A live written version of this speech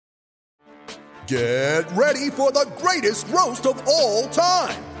Get ready for the greatest roast of all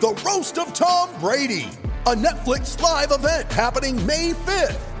time, the Roast of Tom Brady, a Netflix live event happening May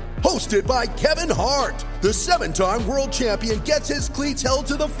 5th. Hosted by Kevin Hart, the 7-time world champion gets his cleats held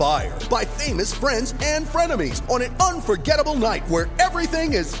to the fire by famous friends and frenemies on an unforgettable night where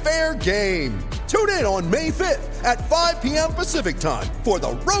everything is fair game. Tune in on May 5th at 5 p.m. Pacific time for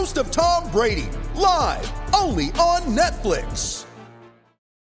the Roast of Tom Brady, live only on Netflix.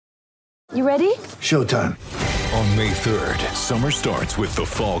 You ready? Showtime. On May 3rd, summer starts with The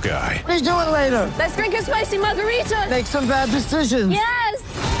Fall Guy. Let's do it later. Let's drink a spicy margarita. Make some bad decisions. Yes!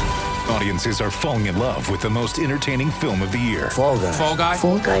 Audiences are falling in love with the most entertaining film of the year. Fall Guy. Fall Guy?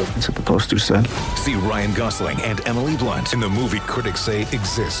 Fall guy. That's what the poster said. See Ryan Gosling and Emily Blunt in the movie critics say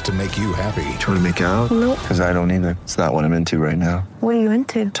exists to make you happy. Trying to make it out? Nope. Because I don't either. It's not what I'm into right now. What are you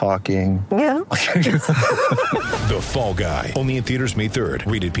into? Talking. Yeah. The Fall Guy. Only in theaters May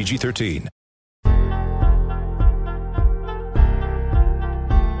 3rd. Rated PG-13.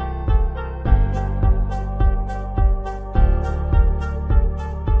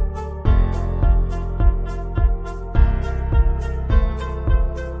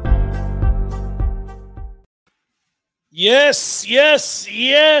 Yes, yes,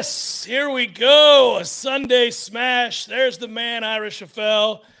 yes. Here we go. A Sunday smash. There's the man, Ira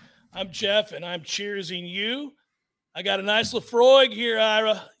Schoffel. I'm Jeff, and I'm cheersing you. I got a nice Lafroig here,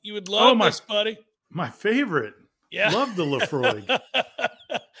 Ira. You would love this, buddy. My favorite. Yeah. Love the Lafroig.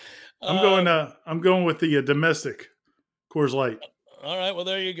 I'm going with the domestic Coors Light. All right, well,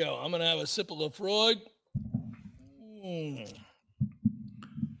 there you go. I'm going to have a sip of Lafroig.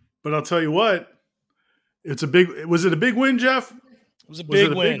 But I'll tell you what. Was it a big win, Jeff? It was a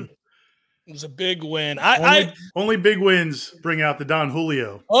big win. It was a big win. Only big wins bring out the Don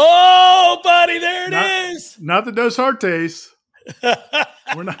Julio. Oh, buddy, there it is. Not the Dos Artes.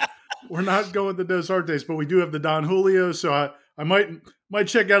 We're not going with the Dos Artes, but we do have the Don Julio. So I might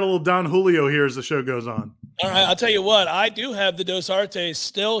check out a little Don Julio here as the show goes on. All right, I'll tell you what. I do have the Dos Artes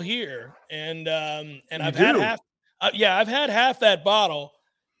still here, and I've had half. I've had half that bottle.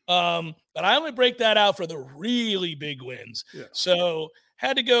 But I only break that out for the really big wins. Yeah. So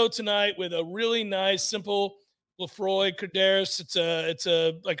had to go tonight with a really nice, simple Lafroig Cadaris. It's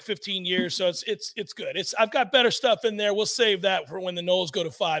a like 15 years, so it's good. I've got better stuff in there. We'll save that for when the Noles go to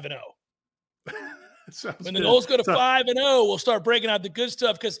 5-0. When the Noles go to 5-0, we'll start breaking out the good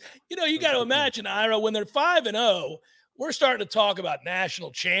stuff because you got to imagine, Ira, when they're 5-0. We're starting to talk about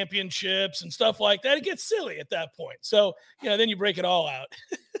national championships and stuff like that. It gets silly at that point. So, then you break it all out.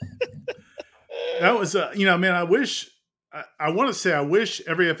 That was, man, I wish every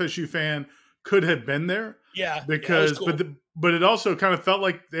FSU fan could have been there. Yeah. Because, cool. but it also kind of felt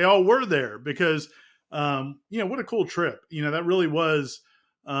like they all were there because, what a cool trip. That really was,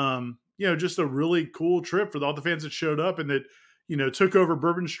 just a really cool trip for all the fans that showed up and that, took over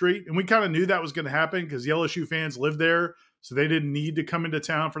Bourbon Street. And we kind of knew that was going to happen because the LSU fans lived there. So they didn't need to come into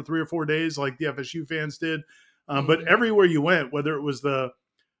town for 3 or 4 days like the FSU fans did. But everywhere you went, whether it was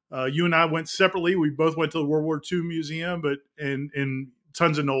you and I went separately, we both went to the World War II Museum, and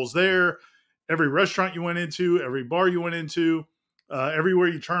tons of Noles there. Every restaurant you went into, every bar you went into, everywhere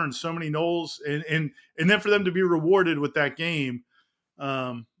you turned, so many Noles. And then for them to be rewarded with that game,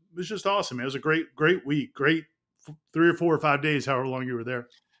 it was just awesome. It was a great week, great 3 or 4 or 5 days, however long you were there.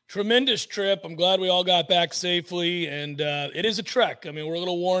 Tremendous trip. I'm glad we all got back safely, and it is a trek. I mean, we're a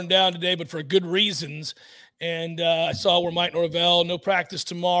little worn down today, but for good reasons. And I saw where Mike Norvell, no practice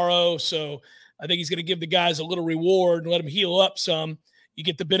tomorrow, so I think he's going to give the guys a little reward and let them heal up some. You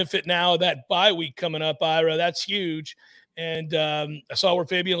get the benefit now of that bye week coming up, Ira. That's huge. And I saw where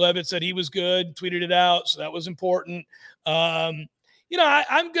Fabian Levitt said he was good, tweeted it out, so that was important. I'm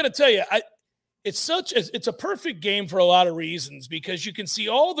going to tell you, it's a perfect game for a lot of reasons because you can see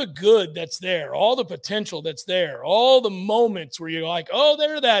all the good that's there, all the potential that's there, all the moments where you're like, oh,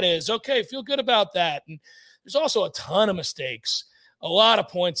 there that is. Okay, feel good about that. And there's also a ton of mistakes, a lot of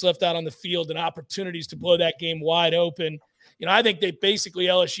points left out on the field and opportunities to blow that game wide open. I think they basically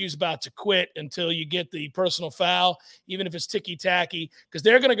LSU's about to quit until you get the personal foul, even if it's ticky-tacky, because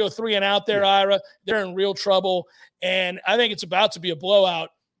they're going to go 3 and out there, Ira. They're in real trouble, and I think it's about to be a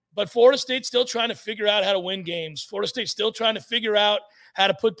blowout. But Florida State's still trying to figure out how to win games. Florida State's still trying to figure out how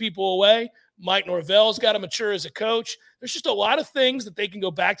to put people away. Mike Norvell's got to mature as a coach. There's just a lot of things that they can go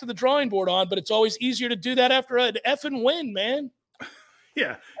back to the drawing board on, but it's always easier to do that after an effing win, man.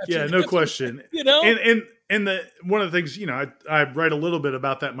 Yeah, no question. And one of the things, I write a little bit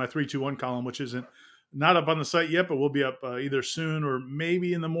about that in my 3-2-1 column, which isn't not up on the site yet, but we'll be up either soon or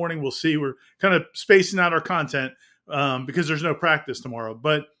maybe in the morning. We'll see. We're kind of spacing out our content because there's no practice tomorrow.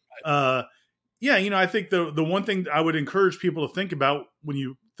 But Yeah, I think the one thing I would encourage people to think about when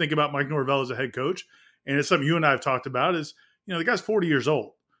you think about Mike Norvell as a head coach, and it's something you and I have talked about, is the guy's 40 years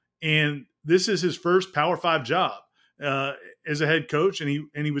old, and this is his first Power 5 job as a head coach, and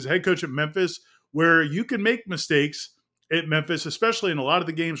he was a head coach at Memphis, where you can make mistakes at Memphis, especially in a lot of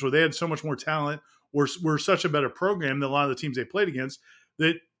the games where they had so much more talent, were such a better program than a lot of the teams they played against,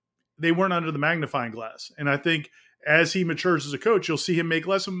 that they weren't under the magnifying glass. And I think as he matures as a coach, you'll see him make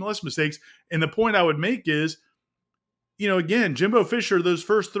less and less mistakes. And the point I would make is, again, Jimbo Fisher, those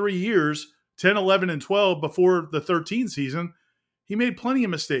first 3 years, 10, 11, and 12 before the 13 season, he made plenty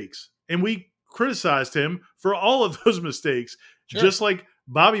of mistakes. And we criticized him for all of those mistakes. Sure. Just like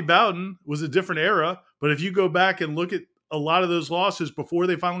Bobby Bowden was a different era. But if you go back and look at a lot of those losses before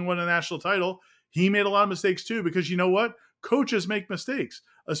they finally won a national title, he made a lot of mistakes too, because you know what? Coaches make mistakes,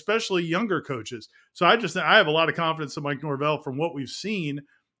 especially younger coaches. So I have a lot of confidence that Mike Norvell, from what we've seen,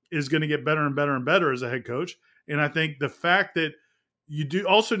 is going to get better and better and better as a head coach. And I think the fact that you do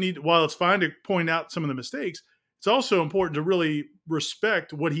also need, while it's fine to point out some of the mistakes, it's also important to really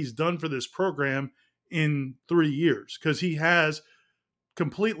respect what he's done for this program in 3 years, because he has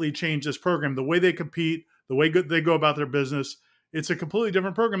completely changed this program, the way they compete, the way they go about their business. It's a completely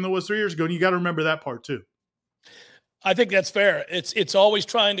different program than it was 3 years ago. And you got to remember that part too. I think that's fair. It's always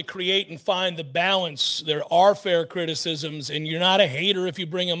trying to create and find the balance. There are fair criticisms, and you're not a hater if you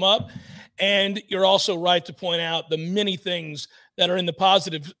bring them up. And you're also right to point out the many things that are in the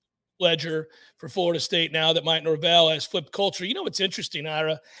positive ledger for Florida State now that Mike Norvell has flipped culture. What's interesting,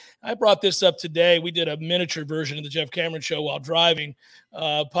 Ira? I brought this up today. We did a miniature version of the Jeff Cameron Show while driving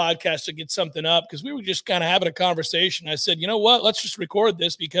podcast to get something up, because we were just kind of having a conversation. I said, you know what? Let's just record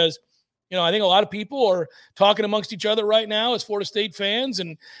this, because I think a lot of people are talking amongst each other right now as Florida State fans,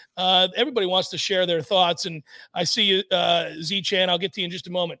 and everybody wants to share their thoughts. And I see you, Z-Chan. I'll get to you in just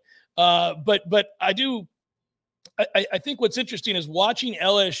a moment. But I think what's interesting is watching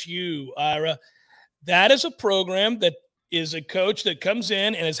LSU, Ira. That is a program that is a coach that comes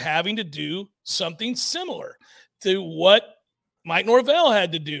in and is having to do something similar to what Mike Norvell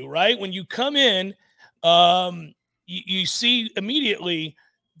had to do, right? When you come in, you see immediately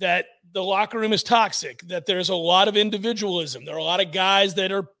that the locker room is toxic, that there's a lot of individualism. There are a lot of guys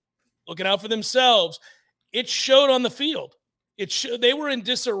that are looking out for themselves. It showed on the field. They were in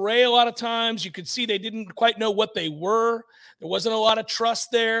disarray a lot of times. You could see they didn't quite know what they were. There wasn't a lot of trust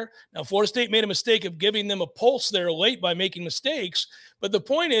there. Now, Florida State made a mistake of giving them a pulse there late by making mistakes. But the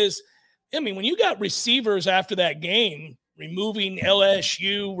point is, when you got receivers after that game removing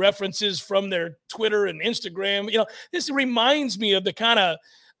LSU references from their Twitter and Instagram, this reminds me of the kind of,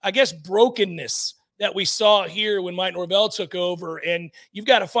 brokenness that we saw here when Mike Norvell took over. And you've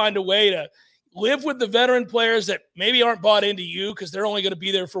got to find a way to live with the veteran players that maybe aren't bought into you because they're only going to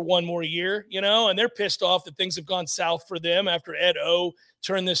be there for one more year, and they're pissed off that things have gone south for them after Ed O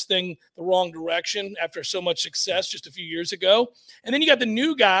turned this thing the wrong direction after so much success just a few years ago. And then you got the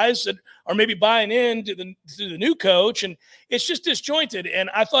new guys that are maybe buying in to the new coach, and it's just disjointed. And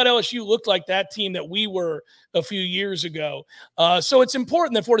I thought LSU looked like that team that we were a few years ago. So it's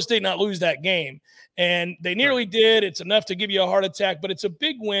important that Florida State not lose that game. And they nearly did. It's enough to give you a heart attack, but it's a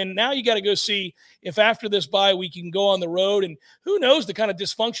big win. Now you got to go see if after this bye we can go on the road, and who knows the kind of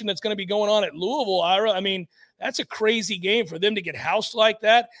dysfunction that's going to be going on at Louisville, Ira. That's a crazy game for them to get housed like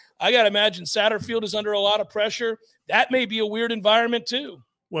that. I got to imagine Satterfield is under a lot of pressure. That may be a weird environment too.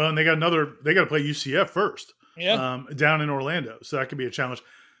 Well, and they got to play UCF first, down in Orlando. So that could be a challenge.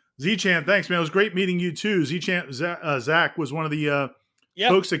 Z-Chan, thanks, man. It was great meeting you too. Z-Chan, Zach was one of the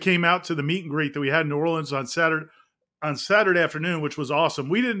folks that came out to the meet and greet that we had in New Orleans on Saturday afternoon, which was awesome.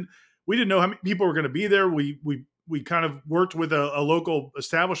 We didn't know how many people were going to be there. We kind of worked with a local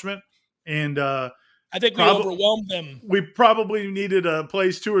establishment, and I think we overwhelmed them. We probably needed a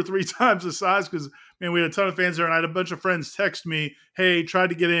place 2 or 3 times the size because, man, we had a ton of fans there, and I had a bunch of friends text me, hey, tried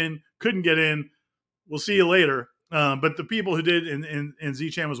to get in, couldn't get in. We'll see you later. But the people who did, and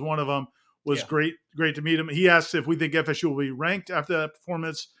Z-Chan was one of them, was great to meet him. He asked if we think FSU will be ranked after that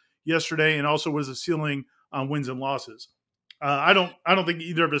performance yesterday, and also was the ceiling on wins and losses. I don't think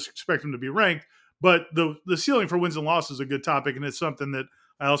either of us expect them to be ranked, but the ceiling for wins and losses is a good topic, and it's something that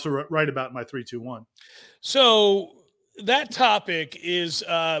I also write about in my 3-2-1. So that topic is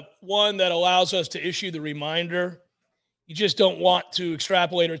one that allows us to issue the reminder. You just don't want to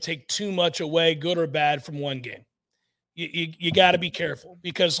extrapolate or take too much away, good or bad, from one game. You got to be careful,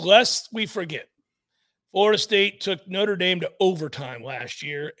 because lest we forget, Florida State took Notre Dame to overtime last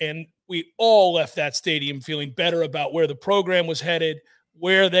year, and we all left that stadium feeling better about where the program was headed,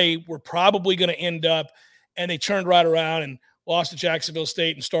 where they were probably going to end up, and they turned right around and lost to Jacksonville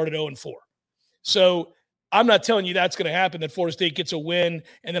State and started 0-4. So I'm not telling you that's going to happen, that Florida State gets a win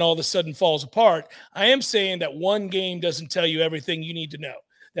and then all of a sudden falls apart. I am saying that one game doesn't tell you everything you need to know,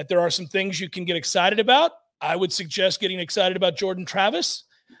 that there are some things you can get excited about. I would suggest getting excited about Jordan Travis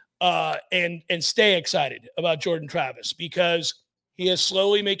and stay excited about Jordan Travis, because he is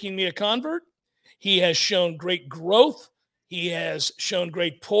slowly making me a convert. He has shown great growth. He has shown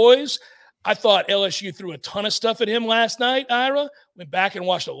great poise. I thought LSU threw a ton of stuff at him last night, Ira. Went back and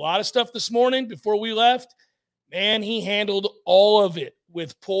watched a lot of stuff this morning before we left. Man, he handled all of it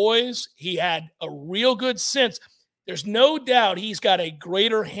with poise. He had a real good sense. There's no doubt he's got a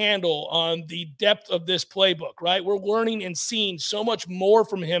greater handle on the depth of this playbook, right? We're learning and seeing so much more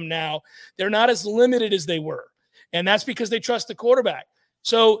from him now. They're not as limited as they were, and that's because they trust the quarterback.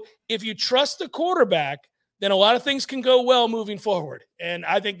 So if you trust the quarterback, then a lot of things can go well moving forward. And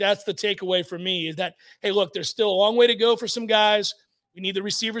I think that's the takeaway for me, is that, hey, look, there's still a long way to go for some guys. We need the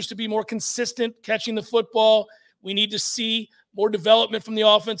receivers to be more consistent catching the football. We need to see more development from the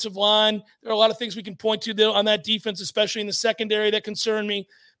offensive line. There are a lot of things we can point to on that defense, especially in the secondary, that concern me.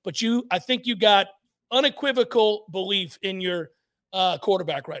 But I think you got unequivocal belief in your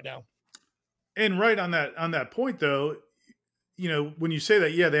quarterback right now. And right on that point, though, when you say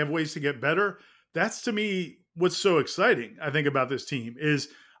that, yeah, they have ways to get better. That's, to me, what's so exciting, I think, about this team is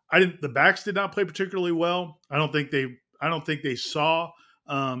the backs did not play particularly well. I don't think they saw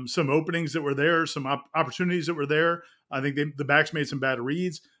some openings that were there, some opportunities that were there. I think the backs made some bad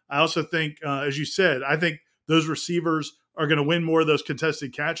reads. I also think, as you said, I think those receivers are going to win more of those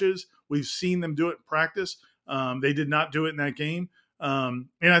contested catches. We've seen them do it in practice. They did not do it in that game. And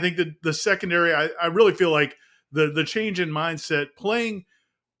I think the secondary, I really feel like the change in mindset, playing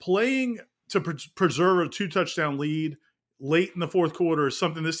to preserve a 2-touchdown lead late in the fourth quarter is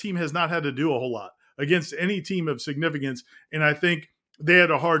something this team has not had to do a whole lot against any team of significance. And I think they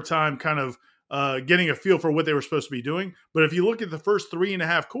had a hard time kind of getting a feel for what they were supposed to be doing. But if you look at the first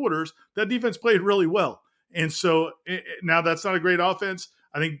 3.5 quarters, that defense played really well. And so now that's not a great offense.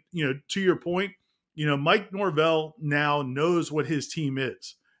 I think, to your point, Mike Norvell now knows what his team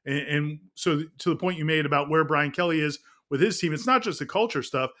is. And so to the point you made about where Brian Kelly is with his team, it's not just the culture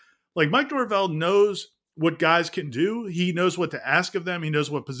stuff. Like, Mike Norvell knows what guys can do. He knows what to ask of them. He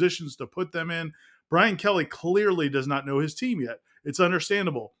knows what positions to put them in. Brian Kelly clearly does not know his team yet. It's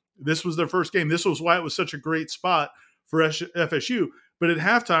understandable. This was their first game. This was why it was such a great spot for FSU. But at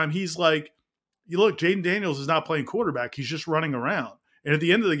halftime, he's like, look, Jaden Daniels is not playing quarterback. He's just running around. And at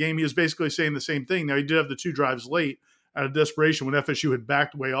the end of the game, he was basically saying the same thing. Now, he did have the 2 drives late out of desperation when FSU had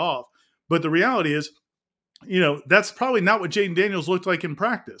backed way off. But the reality is, that's probably not what Jaden Daniels looked like in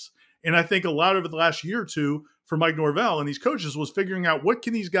practice. And I think a lot over the last year or two for Mike Norvell and these coaches was figuring out, what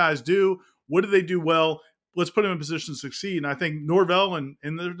can these guys do? What do they do well? Let's put them in position to succeed. And I think Norvell and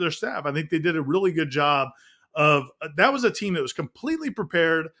their staff, I think they did a really good job of that. Was a team that was completely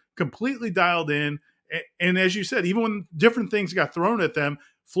prepared, completely dialed in. And as you said, even when different things got thrown at them,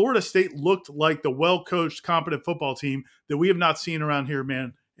 Florida State looked like the well-coached, competent football team that we have not seen around here,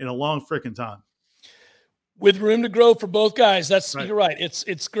 man, in a long freaking time. With room to grow for both guys. That's right. You're right.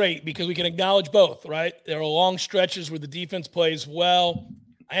 It's great because we can acknowledge both, right? There are long stretches where the defense plays well.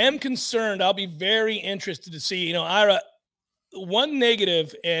 I am concerned. I'll be very interested to see, Ira, one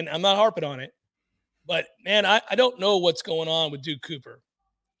negative, and I'm not harping on it, but, man, I don't know what's going on with Duke Cooper.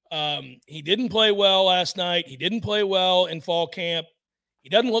 He didn't play well last night. He didn't play well in fall camp. He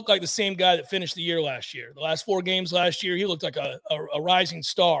doesn't look like the same guy that finished the year last year. The last 4 games last year, he looked like a rising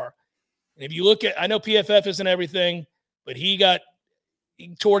star. And if you look at, I know PFF isn't everything, but he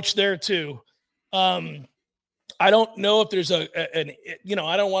torched there too. I don't know if there's I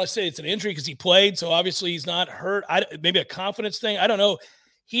don't want to say it's an injury because he played, so obviously he's not hurt. Maybe a confidence thing. I don't know.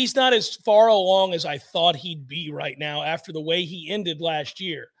 He's not as far along as I thought he'd be right now after the way he ended last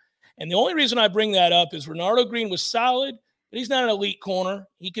year. And the only reason I bring that up is Renardo Green was solid, but he's not an elite corner.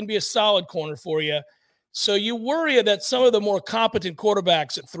 He can be a solid corner for you. So you worry that some of the more competent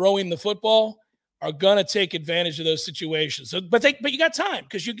quarterbacks at throwing the football are going to take advantage of those situations. So, but you got time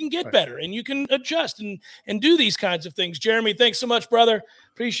because you can get better and you can adjust and do these kinds of things. Jeremy, thanks so much, brother.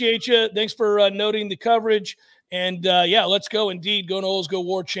 Appreciate you. Thanks for noting the coverage. And, let's go. Indeed, go Noles, go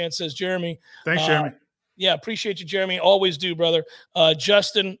War Chant, says Jeremy. Thanks, Jeremy. Yeah, appreciate you, Jeremy. Always do, brother.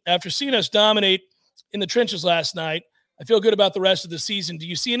 Justin, after seeing us dominate in the trenches last night, I feel good about the rest of the season. Do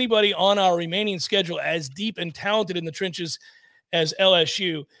you see anybody on our remaining schedule as deep and talented in the trenches as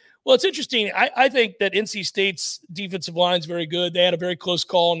LSU? Well, it's interesting. I think that NC State's defensive line is very good. They had a very close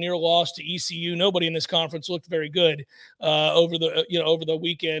call, near loss to ECU. Nobody in this conference looked very good over the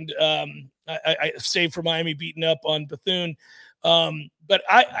weekend. I save for Miami beating up on Bethune. But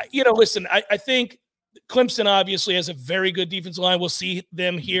listen, I think Clemson obviously has a very good defensive line. We'll see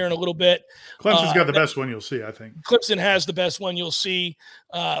them here in a little bit. Clemson's got the best one you'll see, I think. Clemson has the best one you'll see.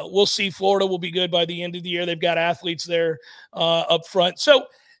 We'll see. Florida will be good by the end of the year. They've got athletes there up front. So,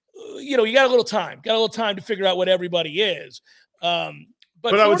 you got a little time. Got a little time to figure out what everybody is.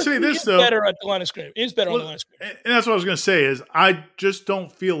 But I would say this, though. Better at the line of scrimmage. It is better on the line of scrimmage. And that's what I was going to say is I just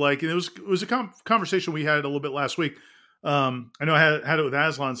don't feel like – and it was a conversation we had a little bit last week. I know I had it with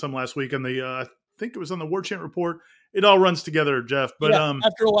Aslan some last week on the I think it was on the War Chant Report. It all runs together, Jeff. But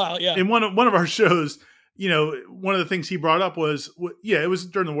after a while, yeah. In one of our shows, one of the things he brought up was, it was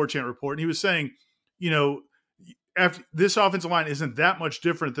during the War Chant Report, and he was saying, after this offensive line isn't that much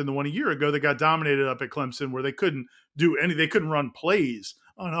different than the one a year ago that got dominated up at Clemson, where they couldn't do they couldn't run plays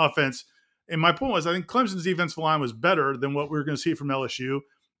on offense. And my point was, I think Clemson's defensive line was better than what we were going to see from LSU.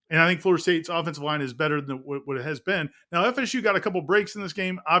 And I think Florida State's offensive line is better than what it has been. Now, FSU got a couple breaks in this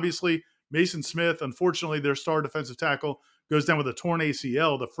game. Obviously, Mason Smith, unfortunately, their star defensive tackle, goes down with a torn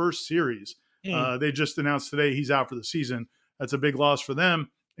ACL the first series. They just announced today he's out for the season. That's a big loss for them.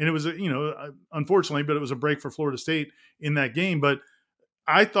 And it was, unfortunately, but it was a break for Florida State in that game. But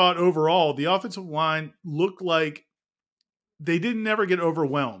I thought overall the offensive line looked like they didn't ever get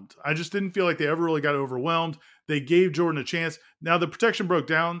overwhelmed. I just didn't feel like they ever really got overwhelmed. They gave Jordan a chance. Now, the protection broke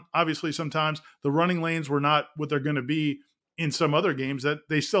down. Obviously, sometimes the running lanes were not what they're going to be in some other games. That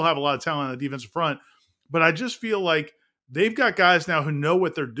they still have a lot of talent on the defensive front. But I just feel like they've got guys now who know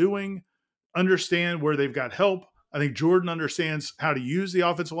what they're doing, understand where they've got help. I think Jordan understands how to use the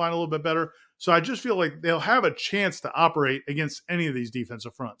offensive line a little bit better. So I just feel like they'll have a chance to operate against any of these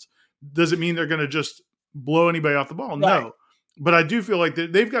defensive fronts. Does it mean they're going to just blow anybody off the ball? Right. No. But I do feel like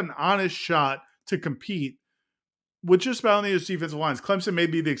they've got an honest shot to compete with just about any of those defensive lines. Clemson may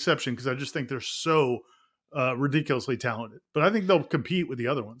be the exception because I just think they're so ridiculously talented. But I think they'll compete with the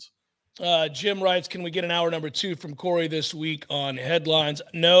other ones. Jim writes, can we get an hour number 2 from Corey this week on headlines?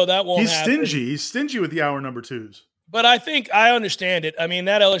 No, that won't happen. He's stingy with the hour number 2s. But I think I understand it. I mean,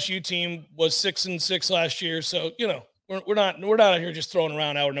 that LSU team was 6-6 last year. So, we're not out here just throwing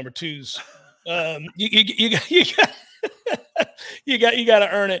around hour number 2s. You got to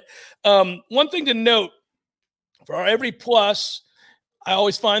earn it. One thing to note, for every plus, I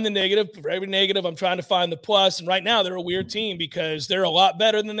always find the negative. For every negative, I'm trying to find the plus. And right now, they're a weird team because they're a lot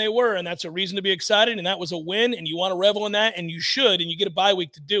better than they were, and that's a reason to be excited. And that was a win, and you want to revel in that, and you should, and you get a bye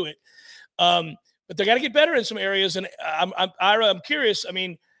week to do it. But they got to get better in some areas. And I'm curious. I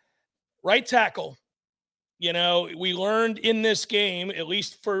mean, right tackle. We learned in this game, at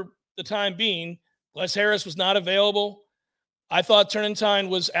least for the time being, Les Harris was not available. I thought Turnentine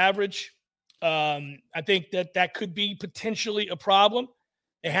was average. I think that could be potentially a problem.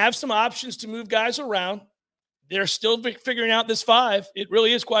 They have some options to move guys around. They're still figuring out this 5. It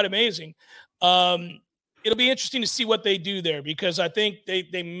really is quite amazing. It'll be interesting to see what they do there because I think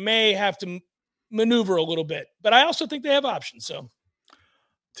they may have to maneuver a little bit. But I also think they have options. So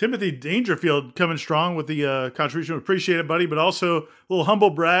Timothy Dangerfield coming strong with the contribution. Appreciate it, buddy. But also a little humble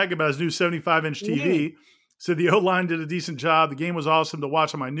brag about his new 75-inch TV. Mm-hmm. Said the O-line did a decent job. The game was awesome to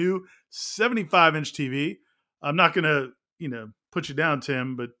watch on my new 75-inch TV. I'm not going to, put you down,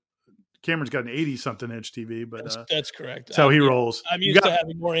 Tim, but Cameron's got an 80-something inch TV. But that's correct. That's how he rolls. I'm used to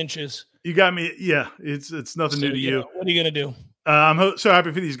having more inches. You got me. Yeah, it's nothing new to you. What are you going to do? I'm so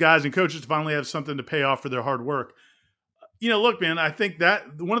happy for these guys and coaches to finally have something to pay off for their hard work. Look, man, I think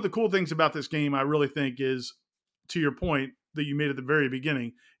that one of the cool things about this game, I really think is, to your point that you made at the very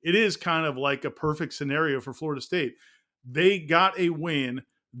beginning, it is kind of like a perfect scenario for Florida State. They got a win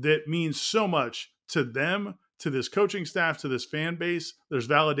that means so much to them, to this coaching staff, to this fan base. There's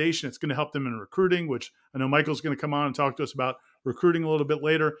validation. It's going to help them in recruiting, which I know Michael's going to come on and talk to us about recruiting a little bit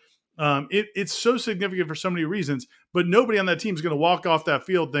later. It's so significant for so many reasons, but nobody on that team is going to walk off that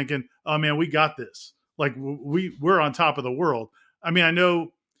field thinking, oh man, we got this. Like we're on top of the world. I mean, I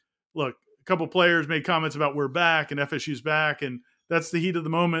know, look, a couple players made comments about we're back and FSU's back, and that's the heat of the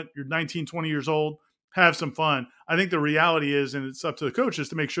moment. You're 19, 20 years old. Have some fun. I think the reality is, and it's up to the coaches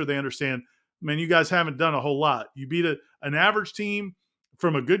to make sure they understand, man, you guys haven't done a whole lot. You beat an average team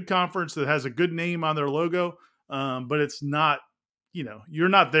from a good conference that has a good name on their logo, but it's not, you're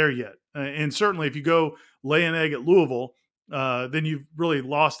not there yet. And certainly if you go lay an egg at Louisville, then you've really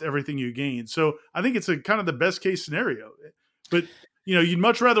lost everything you gained. So I think it's a kind of the best case scenario. But, you'd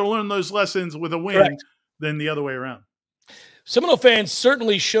much rather learn those lessons with a win than the other way around. Seminole fans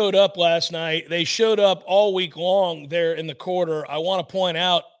certainly showed up last night. They showed up all week long there in the quarter. I want to point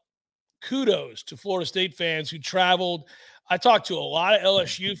out kudos to Florida State fans who traveled. I talked to a lot of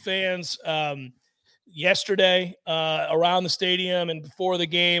LSU fans. yesterday around the stadium and before the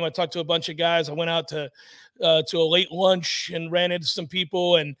game. I talked to a bunch of guys. I went out to a late lunch and ran into some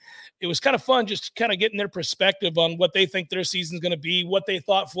people, and it was kind of fun just kind of getting their perspective on what they think their season's going to be, what they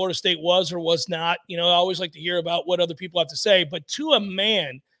thought Florida State was or was not. I always like to hear about what other people have to say, but to a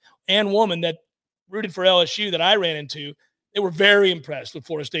man and woman that rooted for LSU that I ran into, they were very impressed with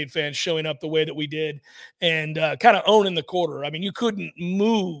Florida State fans showing up the way that we did and kind of owning the quarter. I mean, you couldn't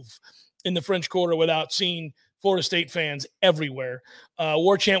move in the French Quarter without seeing Florida State fans everywhere.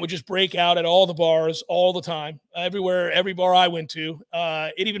 War chant would just break out at all the bars all the time, everywhere, every bar I went to.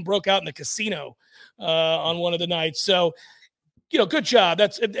 It even broke out in the casino on one of the nights. So, good job. I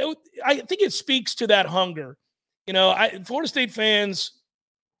think it speaks to that hunger. Florida State fans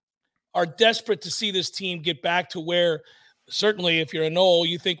are desperate to see this team get back to where, certainly if you're a Nole,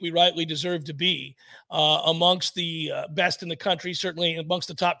 you think we rightly deserve to be amongst the best in the country, certainly amongst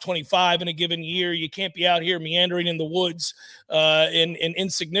the top 25 in a given year. You can't be out here meandering in the woods and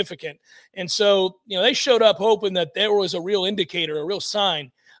insignificant. And so, they showed up hoping that there was a real indicator, a real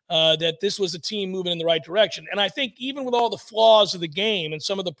sign that this was a team moving in the right direction. And I think even with all the flaws of the game and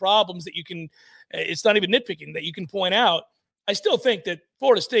some of the problems that it's not even nitpicking, that you can point out, I still think that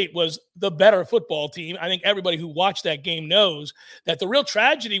Florida State was the better football team. I think everybody who watched that game knows that the real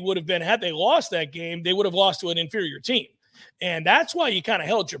tragedy would have been had they lost that game, they would have lost to an inferior team. And that's why you kind of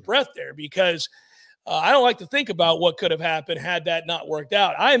held your breath there, because I don't like to think about what could have happened had that not worked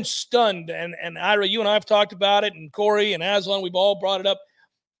out. I am stunned. And Ira, you and I have talked about it, and Corey and Aslan, we've all brought it up.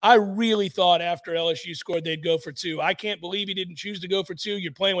 I really thought after LSU scored, they'd go for two. I can't believe he didn't choose to go for two.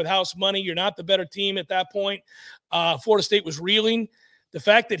 You're playing with house money. You're not the better team at that point. Florida State was reeling. The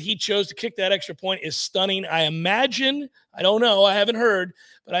fact that he chose to kick that extra point is stunning. I imagine, I don't know, I haven't heard,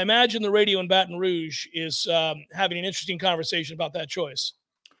 but I imagine the radio in Baton Rouge is having an interesting conversation about that choice.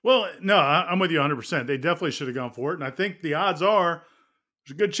 Well, no, I'm with you 100%. They definitely should have gone for it. And I think the odds are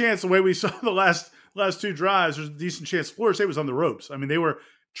there's a good chance, the way we saw the last two drives, there's a decent chance Florida State was on the ropes. I mean, they were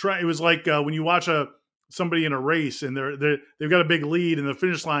trying. It was like when you watch somebody in a race and they've got a big lead and the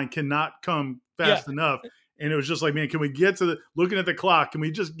finish line cannot come fast enough. And it was just like, man, can we get to looking at the clock? Can we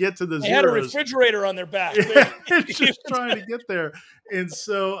just get to the zeros? They had a refrigerator on their back. It's just trying to get there. And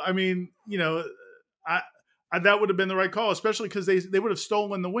so, I mean, I that would have been the right call, especially because they would have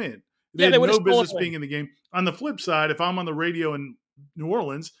stolen the win. They had no business being in the game. On the flip side, if I'm on the radio in New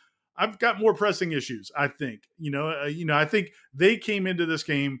Orleans, I've got more pressing issues, I think. I think they came into this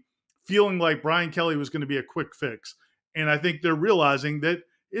game feeling like Brian Kelly was going to be a quick fix. And I think they're realizing that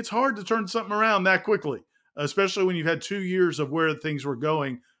it's hard to turn something around that quickly, especially when you've had 2 years of where things were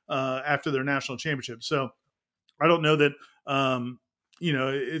going after their national championship. So I don't know that,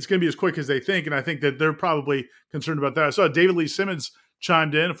 it's going to be as quick as they think. And I think that they're probably concerned about that. I saw David Lee Simmons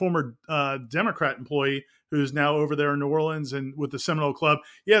chimed in, a former Democrat employee who's now over there in New Orleans and with the Seminole Club.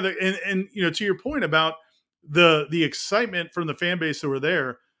 Yeah. And to your point about the excitement from the fan base that were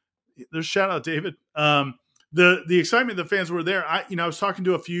there, there's shout out, David. The excitement the fans were there. I was talking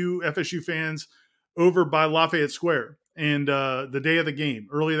to a few FSU fans over by Lafayette Square and the day of the game,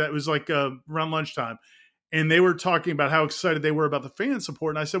 early, that was like around lunchtime. And they were talking about how excited they were about the fan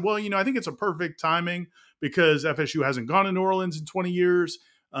support. And I said, well, I think it's a perfect timing because FSU hasn't gone to New Orleans in 20 years.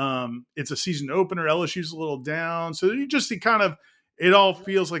 It's a season opener. LSU's a little down. So you just see kind of, it all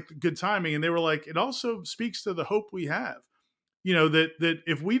feels like good timing. And they were like, it also speaks to the hope we have, that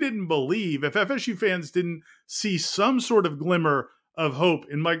if we didn't believe, if FSU fans didn't see some sort of glimmer of hope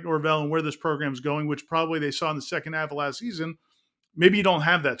in Mike Norvell and where this program's going, which probably they saw in the second half of last season, maybe you don't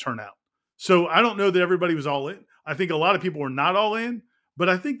have that turnout. So I don't know that everybody was all in. I think a lot of people were not all in, but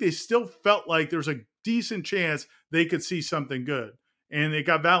I think they still felt like there's a decent chance they could see something good. And it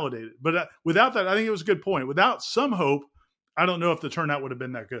got validated. But without that, I think it was a good point. Without some hope, I don't know if the turnout would have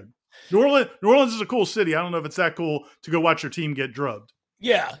been that good. New Orleans is a cool city. I don't know if it's that cool to go watch your team get drubbed.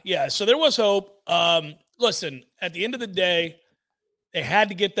 Yeah. So there was hope. Listen, at the end of the day, they had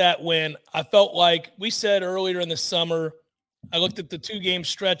to get that win. I felt like we said earlier in the summer, I looked at the 2-game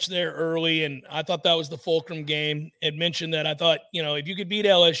stretch there early, and I thought that was the fulcrum game. It mentioned that I thought, if you could beat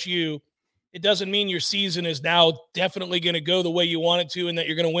LSU, it doesn't mean your season is now definitely going to go the way you want it to and that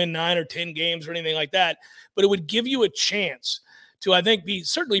you're going to win 9 or 10 games or anything like that. But it would give you a chance to, I think, be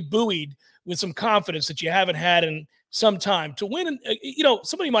certainly buoyed with some confidence that you haven't had in some time to win.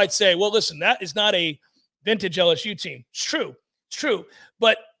 Somebody might say, well, listen, that is not a vintage LSU team. It's true.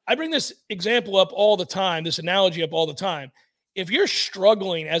 But I bring this example up all the time, this analogy up all the time. If you're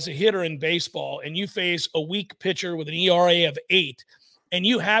struggling as a hitter in baseball and you face a weak pitcher with an ERA of 8, and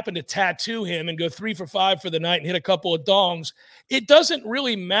you happen to tattoo him and go 3 for 5 for the night and hit a couple of dongs, it doesn't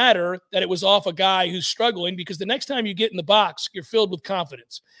really matter that it was off a guy who's struggling, because the next time you get in the box, you're filled with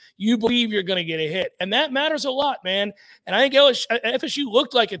confidence. You believe you're going to get a hit, and that matters a lot, man. And I think FSU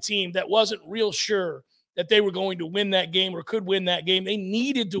looked like a team that wasn't real sure that they were going to win that game or could win that game. They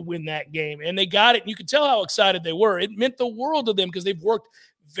needed to win that game, and they got it. And you could tell how excited they were. It meant the world to them because they've worked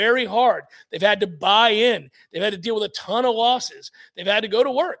very hard. They've had to buy in. They've had to deal with a ton of losses. They've had to go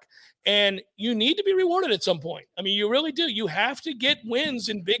to work. And you need to be rewarded at some point. I mean, you really do. You have to get wins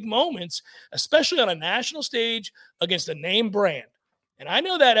in big moments, especially on a national stage against a name brand. And I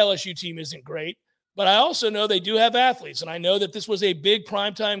know that LSU team isn't great, but I also know they do have athletes. And I know that this was a big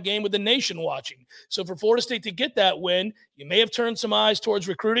primetime game with the nation watching. So for Florida State to get that win, you may have turned some eyes towards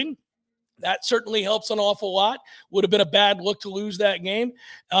recruiting. That certainly helps an awful lot. Would have been a bad look to lose that game.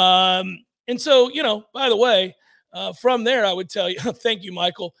 And so, by the way, from there, I would tell you, thank you,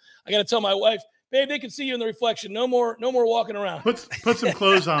 Michael. I got to tell my wife, babe, they can see you in the reflection. No more walking around. Put some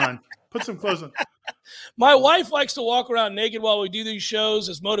clothes on. Put some clothes on. My wife likes to walk around naked while we do these shows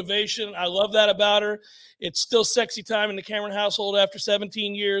as motivation. I love that about her. It's still sexy time in the Cameron household after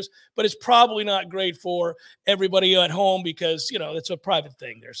 17 years, but it's probably not great for everybody at home because, it's a private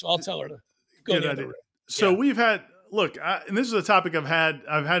thing there. So I'll tell her to go the other way. So we've had, and this is a topic I've had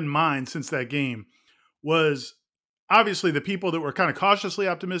in mind since that game, was obviously the people that were kind of cautiously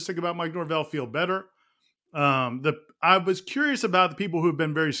optimistic about Mike Norvell feel better. I was curious about the people who have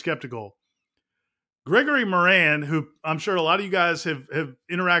been very skeptical. Gregory Moran, who I'm sure a lot of you guys have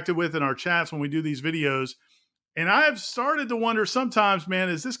interacted with in our chats when we do these videos, and I've started to wonder sometimes, man,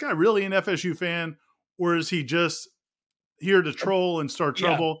 is this guy really an FSU fan, or is he just here to troll and start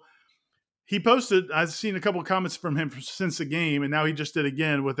trouble? He posted, I've seen a couple of comments from him since the game, and now he just did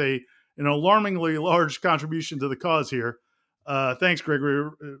again with an alarmingly large contribution to the cause here. Thanks,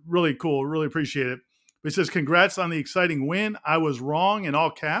 Gregory. Really cool. Really appreciate it. He says, congrats on the exciting win. I was wrong in all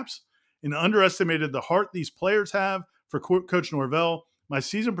caps and underestimated the heart these players have for Coach Norvell. My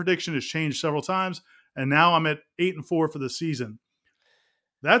season prediction has changed several times, and now I'm at 8-4 for the season.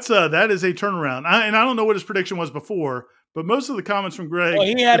 That is a turnaround. I don't know what his prediction was before, but most of the comments from Greg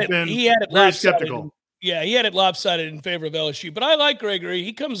have been very skeptical. Yeah, he had it lopsided in favor of LSU. But I like Gregory.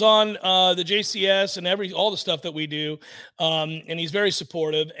 He comes on the JCS and all the stuff that we do, and he's very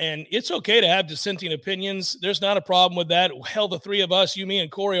supportive. And it's okay to have dissenting opinions. There's not a problem with that. Hell, the three of us, you, me,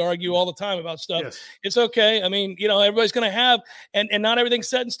 and Corey, argue all the time about stuff. Yes. It's okay. I mean, everybody's going to have – and not everything's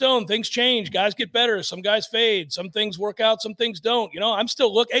set in stone. Things change. Guys get better. Some guys fade. Some things work out. Some things don't. I'm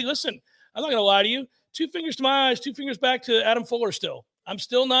still – hey, listen, I'm not going to lie to you. 2 fingers to my eyes, 2 fingers back to Adam Fuller still. I'm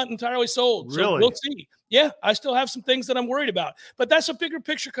still not entirely sold. So we'll see. Yeah, I still have some things that I'm worried about. But that's a bigger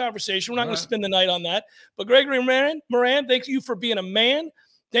picture conversation. We're not going to spend the night on that. But Gregory Moran, thank you for being a man.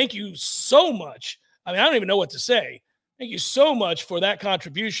 Thank you so much. I mean, I don't even know what to say. Thank you so much for that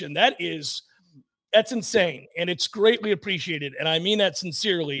contribution. That's insane, and it's greatly appreciated. And I mean that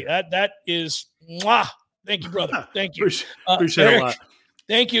sincerely. That is mwah. Thank you, brother. Thank you. Appreciate it a lot.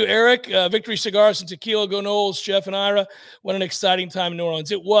 Thank you, Eric. Victory Cigars and Tequila. Go Knowles, Jeff and Ira. What an exciting time in New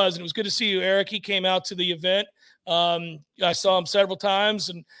Orleans. It was, and it was good to see you, Eric. He came out to the event. I saw him several times,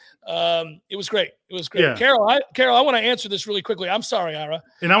 and it was great. It was great. Yeah. Carol, I want to answer this really quickly. I'm sorry, Ira.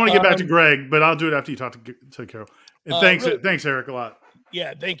 And I want to get back to Greg, but I'll do it after you talk to Carol. And thanks, Eric, a lot.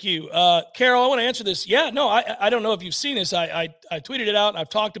 Yeah, thank you. Carol, I want to answer this. Yeah, no, I don't know if you've seen this. I tweeted it out, and I've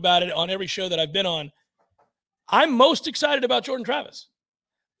talked about it on every show that I've been on. I'm most excited about Jordan Travis.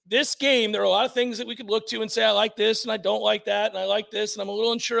 This game, there are a lot of things that we could look to and say, I like this and I don't like that, and I like this and I'm a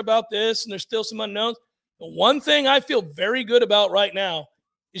little unsure about this, and there's still some unknowns. The one thing I feel very good about right now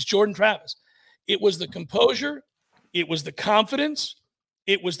is Jordan Travis. It was the composure. It was the confidence.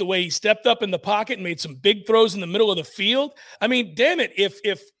 It was the way he stepped up in the pocket and made some big throws in the middle of the field. I mean, damn it, if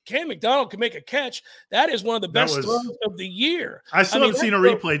Cam McDonald can make a catch, that is one of the best throws of the year. I still haven't seen a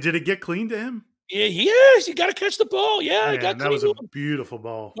replay. Did it get clean to him? Yeah, he is. You got to catch the ball. Yeah, man, he got that was a beautiful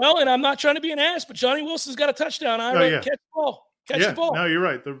ball. Well, and I'm not trying to be an ass, but Johnny Wilson's got a touchdown. Catch the ball. Catch the ball. No, you're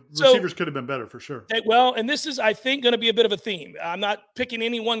right. The receivers could have been better for sure. Well, and this is, I think, going to be a bit of a theme. I'm not picking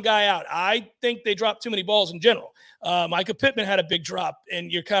any one guy out. I think they dropped too many balls in general. Micah Pittman had a big drop,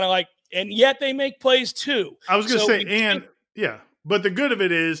 and you're kind of like, and yet they make plays too. I was going to say, but the good of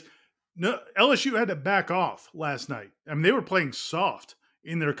it is, LSU had to back off last night. I mean, they were playing soft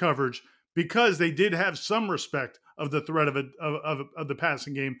in their coverage, because they did have some respect of the threat of the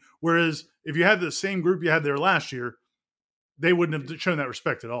passing game. Whereas if you had the same group you had there last year, they wouldn't have shown that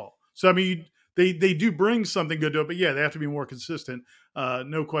respect at all. So, I mean, they do bring something good to it, but yeah, they have to be more consistent.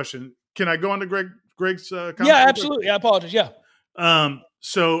 No question. Can I go on to Greg's comment? Yeah, absolutely. I apologize. Yeah.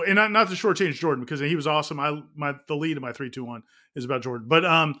 So, and not to shortchange Jordan because he was awesome. The lead of my 3-2-1 is about Jordan,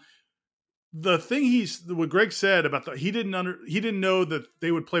 but the thing what Greg said about he didn't know that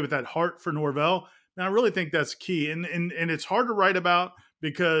they would play with that heart for Norvell. And I really think that's key. And it's hard to write about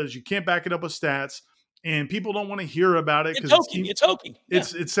because you can't back it up with stats and people don't want to hear about it. It's hokey. It's hokey. Yeah.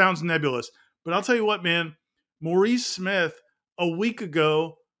 It sounds nebulous, but I'll tell you what, man, Maurice Smith a week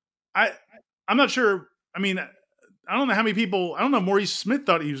ago, I'm not sure. I mean, I don't know how many people, I don't know if Maurice Smith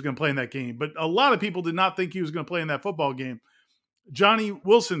thought he was going to play in that game, but a lot of people did not think he was going to play in that football game. Johnny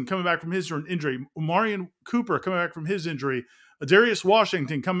Wilson coming back from his injury, Marion Cooper coming back from his injury, Darius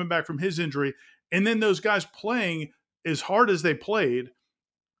Washington coming back from his injury, and then those guys playing as hard as they played,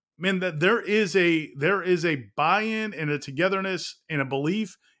 man, that there is a buy-in and a togetherness and a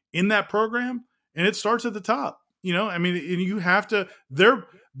belief in that program, and it starts at the top. I mean, and you have to,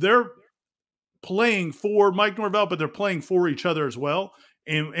 they're playing for Mike Norvell, but they're playing for each other as well.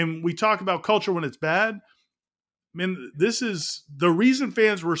 And we talk about culture when it's bad. I mean, this is the reason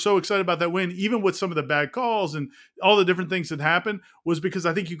fans were so excited about that win, even with some of the bad calls and all the different things that happened, was because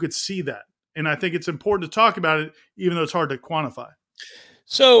I think you could see that. And I think it's important to talk about it, even though it's hard to quantify.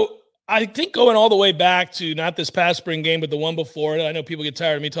 So I think going all the way back to not this past spring game, but the one before it, I know people get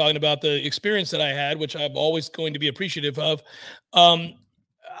tired of me talking about the experience that I had, which I'm always going to be appreciative of.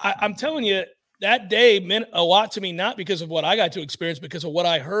 I'm telling you, that day meant a lot to me, not because of what I got to experience, because of what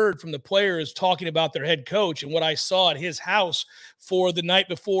I heard from the players talking about their head coach and what I saw at his house for the night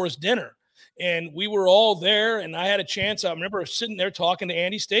before's dinner. And we were all there, and I had a chance. I remember sitting there talking to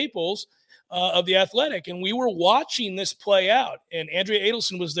Andy Staples of The Athletic, and we were watching this play out. And Andrea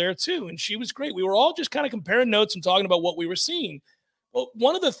Adelson was there too, and she was great. We were all just kind of comparing notes and talking about what we were seeing. Well,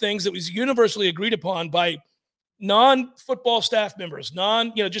 one of the things that was universally agreed upon by non-football staff members,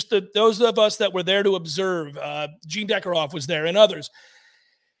 just those of us that were there to observe, Gene Deckerhoff was there and others,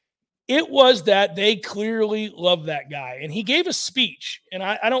 it was that they clearly loved that guy. And he gave a speech, and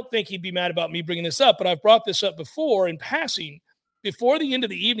I don't think he'd be mad about me bringing this up, but I've brought this up before in passing. Before the end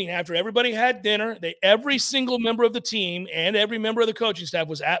of the evening, after everybody had dinner, every single member of the team and every member of the coaching staff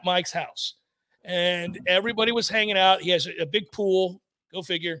was at Mike's house. And everybody was hanging out. He has a big pool, go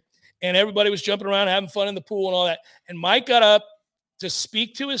figure. And everybody was jumping around, having fun in the pool and all that. And Mike got up to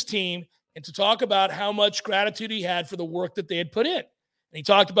speak to his team and to talk about how much gratitude he had for the work that they had put in. And he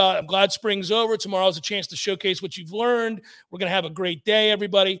talked about, I'm glad spring's over. Tomorrow's a chance to showcase what you've learned. We're going to have a great day,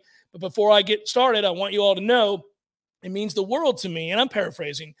 everybody. But before I get started, I want you all to know it means the world to me, and I'm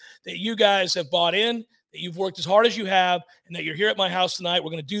paraphrasing, that you guys have bought in, that you've worked as hard as you have, and that you're here at my house tonight.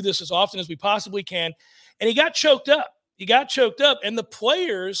 We're going to do this as often as we possibly can. And he got choked up. And the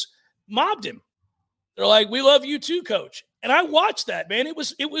players mobbed him. They're like, we love you too, coach. And I watched that, man. It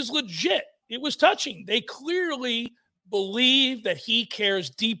was legit. It was touching. They clearly believe that he cares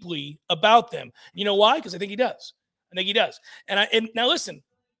deeply about them. You know why? Because I think he does. And now listen,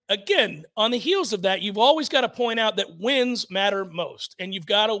 again, on the heels of that, you've always got to point out that wins matter most. And you've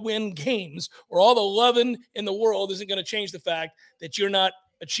got to win games, or all the loving in the world isn't going to change the fact that you're not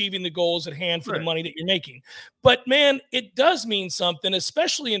achieving the goals at hand for the money that you're making. But man, it does mean something,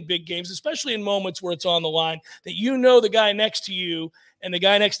 especially in big games, especially in moments where it's on the line, that the guy next to you and the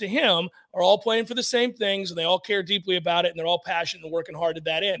guy next to him are all playing for the same things, and they all care deeply about it, and they're all passionate and working hard to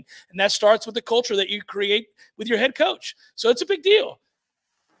that end. And that starts with the culture that you create with your head coach. So it's a big deal.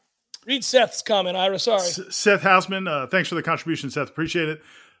 Read Seth's comment, Ira. Sorry. Seth Hausman, thanks for the contribution, Seth. Appreciate it.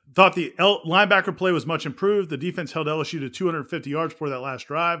 Thought the linebacker play was much improved. The defense held LSU to 250 yards before that last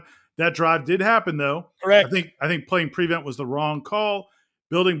drive. That drive did happen, though. Correct. I think playing prevent was the wrong call.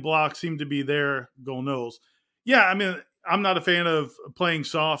 Building blocks seemed to be there. Go Noles. Yeah, I mean, I'm not a fan of playing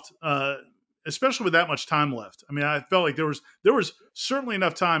soft, especially with that much time left. I mean, I felt like there was certainly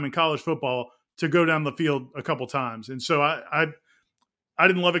enough time in college football to go down the field a couple times. And so I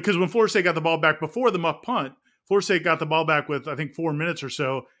didn't love it because when Florida State got the ball back before the muff punt, Florida State got the ball back with, I think, 4 minutes or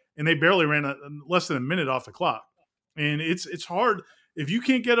so, and they barely ran less than a minute off the clock. And it's hard if you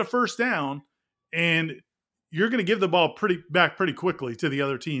can't get a first down, and you're going to give the ball back pretty quickly to the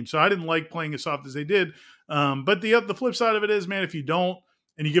other team. So I didn't like playing as soft as they did. But the flip side of it is, man, if you don't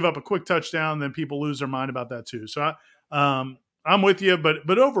and you give up a quick touchdown, then people lose their mind about that too. So I'm with you.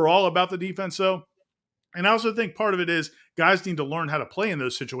 But overall about the defense, though, and I also think part of it is guys need to learn how to play in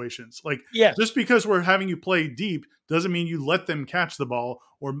those situations. Like, just because we're having you play deep doesn't mean you let them catch the ball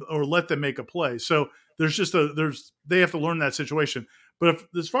or let them make a play. So they have to learn that situation. But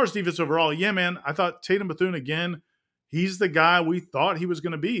as far as defense overall, yeah, man, I thought Tatum Bethune again. He's the guy we thought he was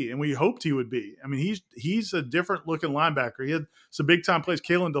going to be, and we hoped he would be. I mean, he's a different looking linebacker. He had some big time plays.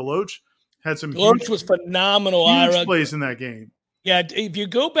 Kalen DeLoach had some. DeLoach was phenomenal. Huge plays in that game. Yeah, if you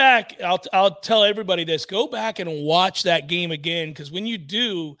go back, I'll tell everybody this: go back and watch that game again, because when you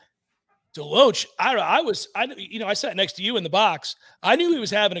do, Deloach, I sat next to you in the box. I knew he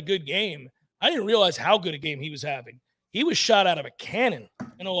was having a good game. I didn't realize how good a game he was having. He was shot out of a cannon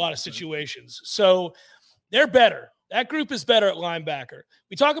in a lot of situations. So they're better. That group is better at linebacker.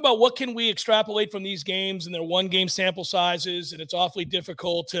 We talk about what can we extrapolate from these games and their one-game sample sizes, and it's awfully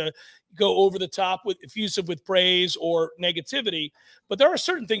difficult to go over the top with effusive with praise or negativity. But there are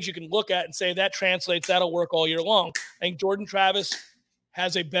certain things you can look at and say that translates, that'll work all year long. I think Jordan Travis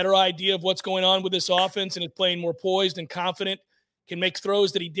has a better idea of what's going on with this offense and is playing more poised and confident, can make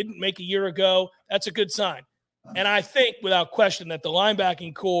throws that he didn't make a year ago. That's a good sign. And I think without question that the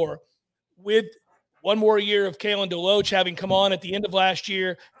linebacking core, with one more year of Kalen Deloach having come on at the end of last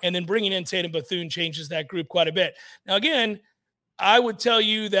year and then bringing in Tatum Bethune, changes that group quite a bit. Now, again, I would tell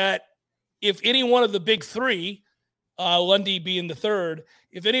you that if any one of the big three, Lundy being the third,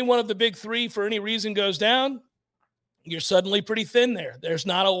 if any one of the big three for any reason goes down, you're suddenly pretty thin there. There's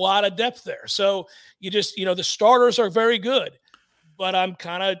not a lot of depth there. So you just, the starters are very good, but I'm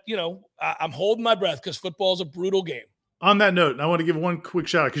kind of, I'm holding my breath because football is a brutal game. On that note, I want to give one quick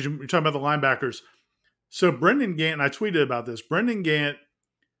shout out because you're talking about the linebackers. So Brendan Gant, and I tweeted about this, Brendan Gant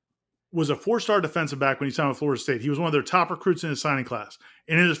was a 4-star defensive back when he signed with Florida State. He was one of their top recruits in his signing class.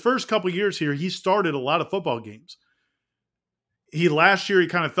 And in his first couple of years here, he started a lot of football games. Last year, he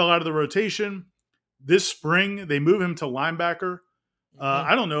kind of fell out of the rotation. This spring, they move him to linebacker.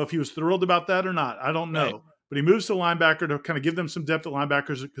 I don't know if he was thrilled about that or not. I don't know. Right. But he moves to linebacker to kind of give them some depth at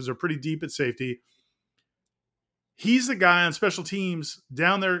linebackers because they're pretty deep at safety. He's the guy on special teams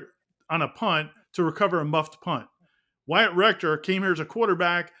down there on a punt to recover a muffed punt. Wyatt Rector came here as a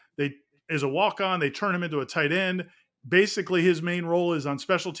quarterback. As a walk-on, they turn him into a tight end. Basically, his main role is on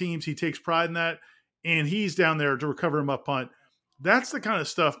special teams. He takes pride in that, and he's down there to recover a muffed punt. That's the kind of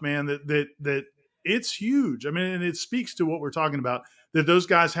stuff, man, that it's huge. I mean, and it speaks to what we're talking about, that those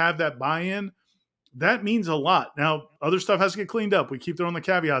guys have that buy-in. That means a lot. Now, other stuff has to get cleaned up. We keep throwing the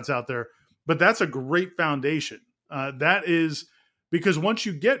caveats out there, but that's a great foundation. That is because once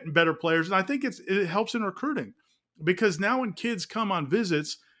you get better players, and I think it helps in recruiting, because now when kids come on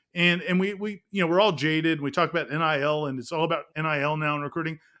visits and we we're all jaded. We talk about NIL and it's all about NIL now in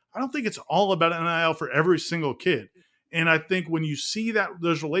recruiting. I don't think it's all about NIL for every single kid. And I think when you see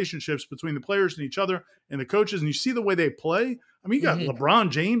those relationships between the players and each other and the coaches, and you see the way they play, I mean, you got LeBron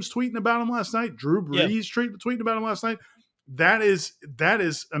James tweeting about him last night, Drew Brees tweeting about him last night. That is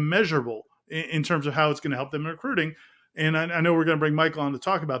immeasurable in terms of how it's going to help them in recruiting. And I know we're going to bring Michael on to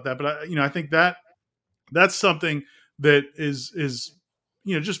talk about that, but I think that's something that is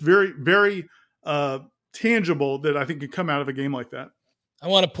just very, very tangible that I think could come out of a game like that. I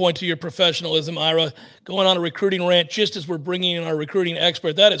want to point to your professionalism, Ira, going on a recruiting rant just as we're bringing in our recruiting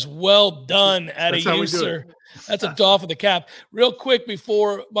expert. That is well done out of you, sir. That's a doff of the cap. Real quick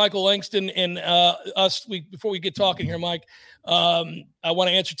before Michael Langston and before we get talking here, Mike, I want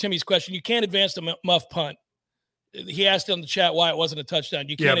to answer Timmy's question. You can't advance the muff punt. He asked on the chat why it wasn't a touchdown.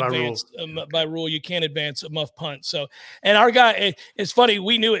 You can't advance by rule. You can't advance a muff punt. So, and our guy, it's funny.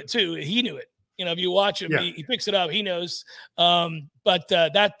 We knew it too. He knew it. If you watch him, he picks it up. He knows. But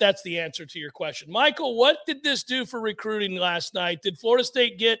that's the answer to your question. Michael, what did this do for recruiting last night? Did Florida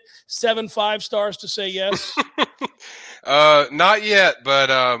State get 7 5-stars to say yes? Not yet,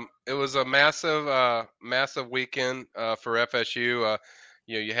 but it was a massive weekend for FSU.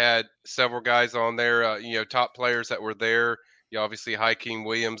 You had several guys on there, top players that were there. Obviously, Hakeem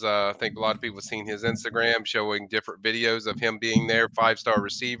Williams, I think a lot of people have seen his Instagram showing different videos of him being there, 5-star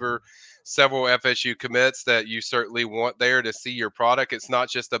receiver. Several FSU commits that you certainly want there to see your product. It's not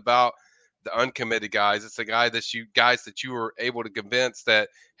just about the uncommitted guys. It's the guys that you were able to convince that,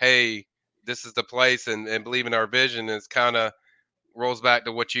 hey, this is the place and believe in our vision. Is kind of rolls back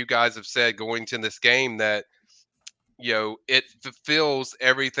to what you guys have said going to this game, that it fulfills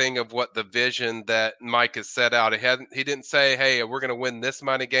everything of what the vision that Mike has set out. He didn't say, hey, we're going to win this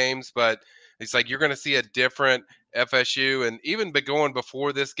many games, but it's like you're going to see a different FSU. And even going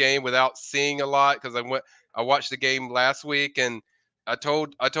before this game without seeing a lot, because I watched the game last week, and I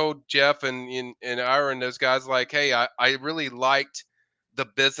told Jeff and Ira and those guys, like, hey, I really liked the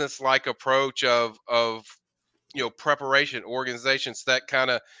business-like approach of preparation, organizations that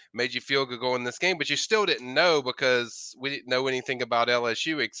kind of made you feel good going in this game, but you still didn't know because we didn't know anything about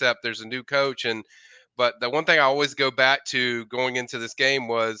LSU except there's a new coach. But the one thing I always go back to going into this game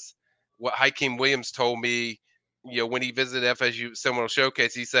was what Hakeem Williams told me, when he visited FSU Seminole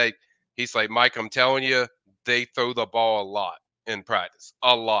Showcase. He's like, Mike, I'm telling you, they throw the ball a lot in practice,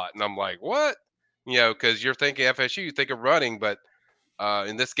 a lot. And I'm like, what? Because you're thinking FSU, you think of running, but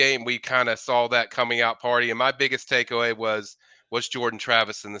In this game, we kind of saw that coming out party, and my biggest takeaway was Jordan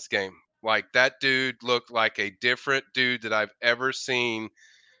Travis in this game. Like, that dude looked like a different dude that I've ever seen,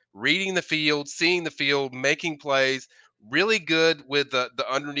 reading the field, seeing the field, making plays, really good with the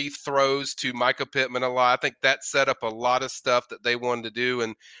underneath throws to Micah Pittman a lot. I think that set up a lot of stuff that they wanted to do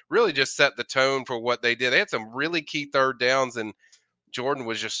and really just set the tone for what they did. They had some really key third downs, and Jordan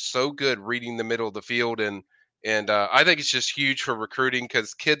was just so good reading the middle of the field. And I think it's just huge for recruiting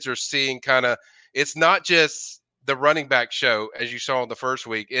because kids are seeing it's not just the running back show, as you saw in the first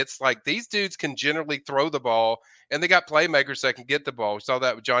week. It's like these dudes can generally throw the ball, and they got playmakers that can get the ball. We saw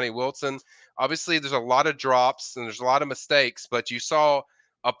that with Johnny Wilson. Obviously, there's a lot of drops and there's a lot of mistakes, but you saw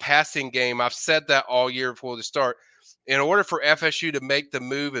a passing game. I've said that all year before the start. In order for FSU to make the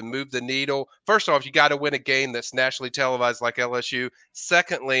move and move the needle, first off, you got to win a game that's nationally televised like LSU.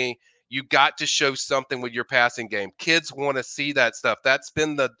 Secondly, you got to show something with your passing game. Kids want to see that stuff. That's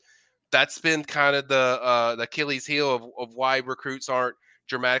been kind of the Achilles heel of why recruits aren't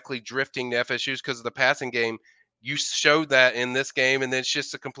dramatically drifting to FSU, because of the passing game. You showed that in this game, and then it's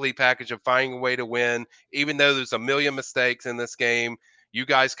just a complete package of finding a way to win. Even though there's a million mistakes in this game, you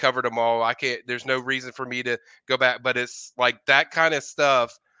guys covered them all. There's no reason for me to go back, but it's like that kind of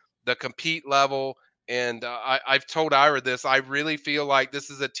stuff, the compete level. And I've told Ira this. I really feel like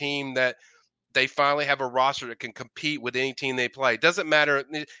this is a team that they finally have a roster that can compete with any team they play. It doesn't matter.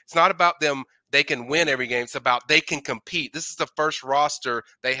 It's not about them. They can win every game. It's about they can compete. This is the first roster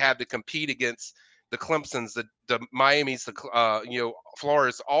they have to compete against the Clemsons, the Miamis, the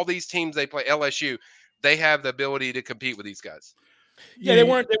Floridas, all these teams they play, LSU. They have the ability to compete with these guys. Yeah, they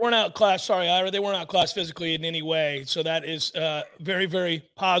weren't outclassed. Sorry, Ira, they weren't outclassed physically in any way. So that is very, very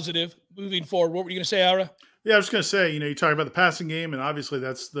positive moving forward. What were you going to say, Ira? Yeah, I was going to say, you talk about the passing game, and obviously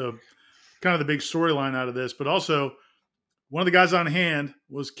that's the kind of the big storyline out of this. But also, one of the guys on hand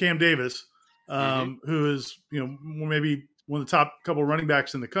was Cam Davis, who is maybe one of the top couple of running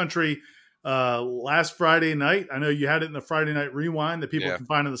backs in the country. Last Friday night, I know you had it in the Friday Night Rewind that people can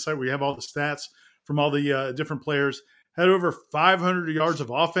find on the site where you have all the stats from all the different players. Had over 500 yards of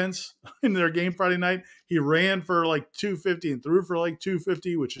offense in their game Friday night. He ran for like 250 and threw for like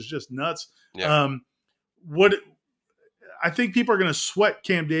 250, which is just nuts. Yeah. I think people are going to sweat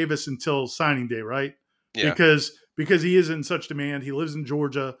Cam Davis until signing day, right? Yeah. Because he is in such demand. He lives in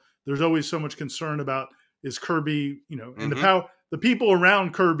Georgia. There's always so much concern about is Kirby, and the people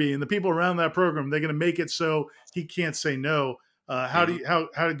around Kirby and the people around that program, they're going to make it so he can't say no. How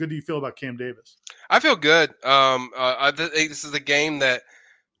good do you feel about Cam Davis? I feel good. I think this is a game that,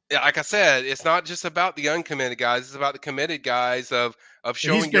 like I said, it's not just about the uncommitted guys. It's about the committed guys of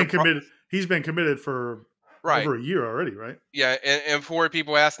showing. He's been committed for over a year already, right? Yeah, and before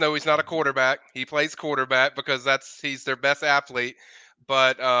people ask, no, he's not a quarterback. He plays quarterback because he's their best athlete.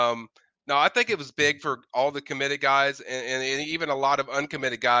 But no, I think it was big for all the committed guys and even a lot of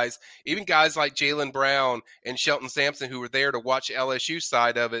uncommitted guys, even guys like Jaylen Brown and Shelton Sampson who were there to watch LSU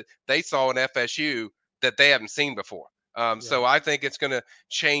side of it. They saw an FSU that they haven't seen before. So I think it's going to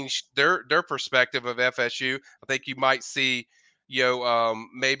change their perspective of FSU. I think you might see,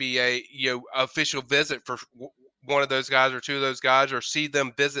 maybe a official visit for one of those guys or two of those guys, or see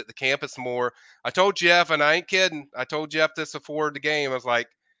them visit the campus more. I told Jeff, and I ain't kidding, I told Jeff this before the game. I was like,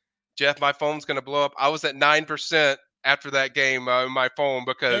 Jeff, my phone's going to blow up. I was at 9% after that game on my phone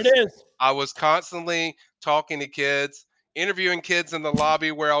because I was constantly talking to kids, interviewing kids in the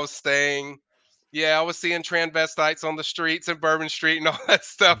lobby where I was staying. Yeah, I was seeing transvestites on the streets in Bourbon Street and all that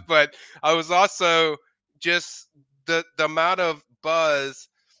stuff. But I was also just the amount of buzz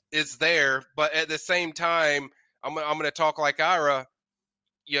is there. But at the same time, I'm going to talk like Ira.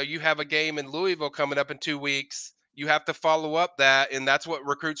 You have a game in Louisville coming up in 2 weeks. You have to follow up that, and that's what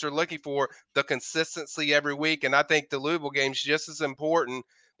recruits are looking for, the consistency every week. And I think the Louisville game is just as important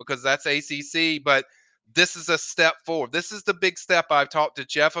because that's ACC, but this is a step forward. This is the big step I've talked to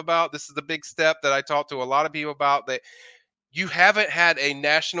Jeff about. This is the big step that I talked to a lot of people about, that you haven't had a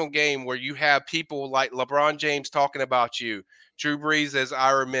national game where you have people like LeBron James talking about you, Drew Brees, as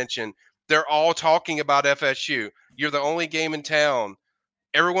Ira mentioned. They're all talking about FSU. You're the only game in town.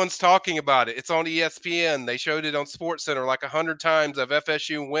 Everyone's talking about it. It's on ESPN. They showed it on SportsCenter like 100 times of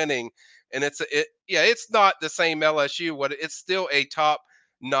FSU winning. And it's not the same LSU. It's still a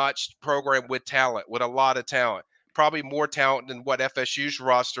top-notch program with talent, with a lot of talent. Probably more talent than what FSU's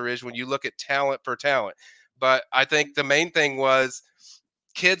roster is when you look at talent for talent. But I think the main thing was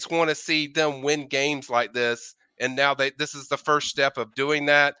kids want to see them win games like this. And now this is the first step of doing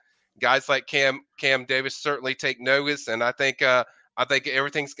that. Guys like Cam Davis certainly take notice. And I think I think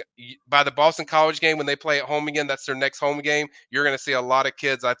everything's by the Boston College game when they play at home again. That's their next home game. You're going to see a lot of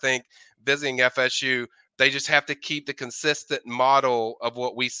kids, I think, visiting FSU. They just have to keep the consistent model of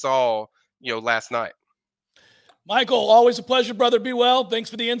what we saw, last night. Michael, always a pleasure, brother. Be well.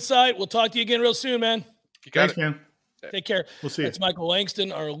 Thanks for the insight. We'll talk to you again real soon, man. Thanks, man. Take care. We'll see you. That's Michael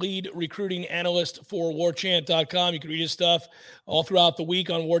Langston, our lead recruiting analyst for warchant.com. You can read his stuff all throughout the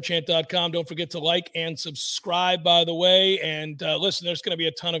week on warchant.com. Don't forget to like and subscribe, by the way. And listen, there's going to be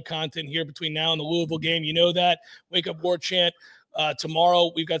a ton of content here between now and the Louisville game. You know that. Wake up, War Chant.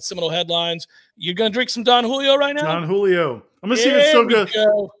 Tomorrow, we've got Seminole headlines. You're going to drink some Don Julio right now? Don Julio. I'm going to see if it still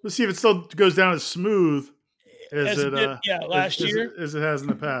goes. Let's see if it still goes down as smooth as it last year as it has in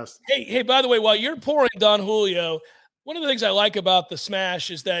the past. Hey, by the way, while you're pouring Don Julio, one of the things I like about the Smash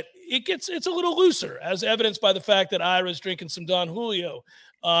is that it's a little looser, as evidenced by the fact that Ira's drinking some Don Julio,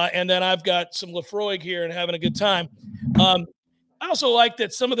 and then I've got some Lafroig here and having a good time. I also like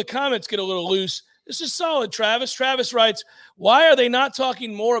that some of the comments get a little loose. This is solid, Travis. Travis writes, "Why are they not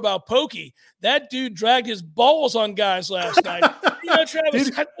talking more about Pokey? That dude dragged his balls on guys last night."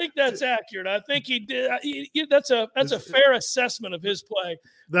 Travis, I think that's accurate. I think he did. That's a fair assessment of his play.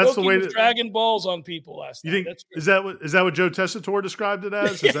 That's Pokey the way was dragging balls on people last night. Is that what Joe Tessitore described it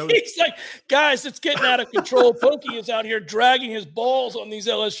as? Is that what... He's like, guys, it's getting out of control. Pokey is out here dragging his balls on these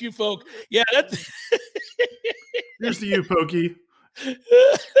LSU folk. Yeah, that's. Here's to you, Pokey.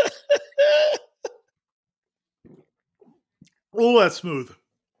 Oh, that's smooth.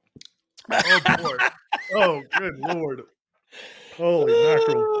 Oh, boy. Oh, good Lord. Holy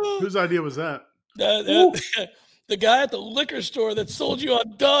mackerel. Whose idea was that? The guy at the liquor store that sold you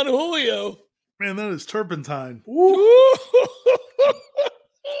on Don Julio. Man, that is turpentine. Oh,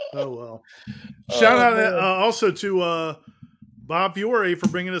 well. Shout out also to Bob Fiore for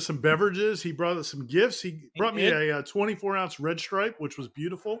bringing us some beverages. He brought us some gifts. He brought me a 24-ounce Red Stripe, which was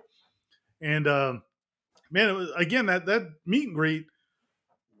beautiful. And, man, it was, again, that meet and greet,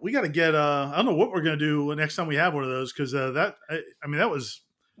 we got to get I don't know what we're going to do next time we have one of those, because that was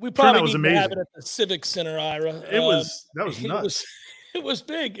we probably need amazing. to have it at the Civic Center, Ira. That was nuts. It was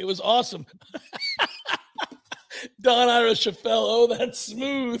big. It was awesome. Don Ira Chappelle. Oh, that's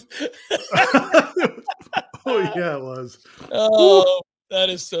smooth. Oh, yeah, it was. Oh, that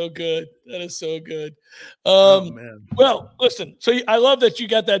is so good. That is so good. Man. Well, listen, so I love that you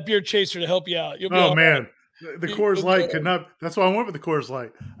got that beer chaser to help you out. Oh, man. The Coors Light could not. That's why I went with the Coors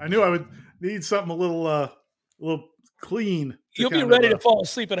Light. I knew I would need something a little clean. You'll be ready to fall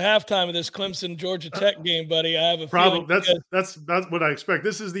asleep at halftime of this Clemson Georgia Tech game, buddy. I have a problem. Feeling that's what I expect.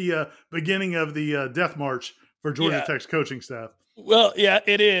 This is the beginning of the death march for Georgia Tech's coaching staff. Well, yeah,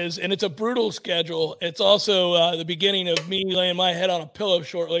 it is, and it's a brutal schedule. It's also the beginning of me laying my head on a pillow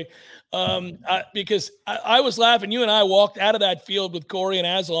shortly, because I was laughing. You and I walked out of that field with Corey and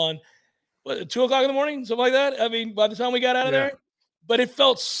Aslan. What, 2 o'clock in the morning, something like that? I mean, by the time we got out of there. But it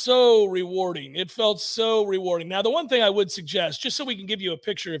felt so rewarding. Now, the one thing I would suggest, just so we can give you a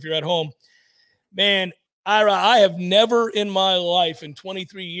picture if you're at home, man, Ira, I have never in my life, in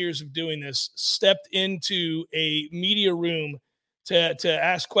 23 years of doing this, stepped into a media room to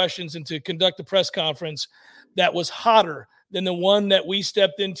ask questions and to conduct a press conference that was hotter than the one that we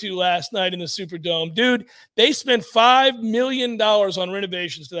stepped into last night in the Superdome. Dude, they spent $5 million on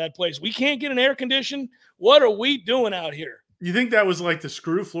renovations to that place. We can't get an air condition. What are we doing out here? You think that was like to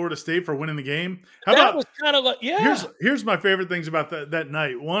screw Florida State for winning the game? Was kind of like, Here's my favorite things about that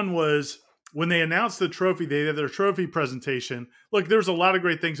night. One was when they announced the trophy, they had their trophy presentation. Look, there's a lot of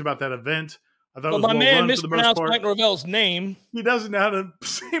great things about that event. I thought it was my man mispronounced Mike Norvell's name. He doesn't know how to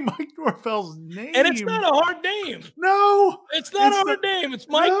say Mike Norvell's name. And it's not a hard name. No. It's not a hard name. It's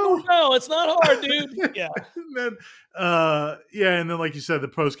Mike Norvell. It's not hard, dude. Yeah. And then, and then like you said, the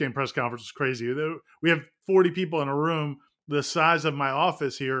post-game press conference was crazy. We have 40 people in a room the size of my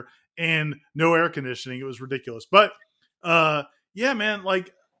office here and no air conditioning. It was ridiculous. But, man,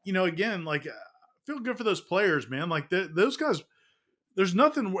 like, again, like, I feel good for those players, man. Like, those guys – there's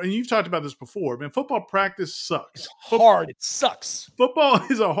nothing, and you've talked about this before, man. Football practice sucks. It's hard. It sucks. Football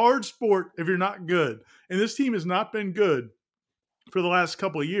is a hard sport if you're not good. And this team has not been good for the last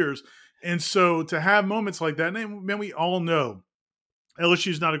couple of years. And so to have moments like that, and man, we all know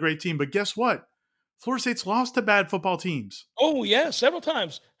LSU's not a great team, but guess what? Florida State's lost to bad football teams. Oh, yeah, several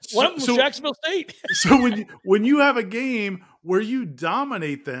times. One of them was Jacksonville State. So when you have a game where you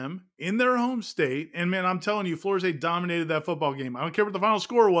dominate them in their home state, and, man, I'm telling you, Florida State dominated that football game. I don't care what the final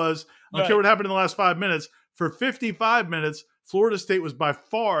score was. I don't care what happened in the last 5 minutes. For 55 minutes, Florida State was by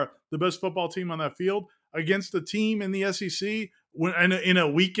far the best football team on that field against a team in the SEC in a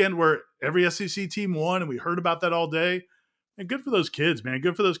weekend where every SEC team won, and we heard about that all day. And good for those kids, man.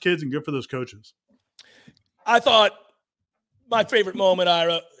 Good for those kids and good for those coaches. I thought my favorite moment,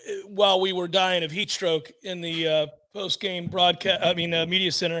 Ira, while we were dying of heat stroke in the post-game broadcast,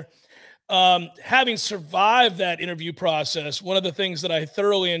 media center, having survived that interview process, one of the things that I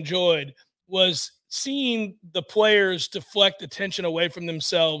thoroughly enjoyed was seeing the players deflect attention away from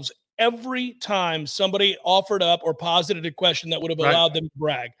themselves every time somebody offered up or posited a question that would have allowed them to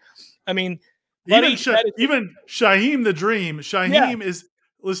brag. I mean, even Shaheem the Dream. Shaheem is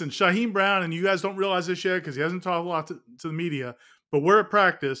 – listen, Shaheem Brown, and you guys don't realize this yet because he hasn't talked a lot to the media, but we're at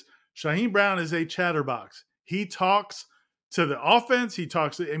practice. Shaheem Brown is a chatterbox. He talks to the offense. He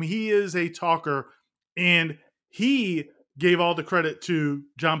is a talker, and he gave all the credit to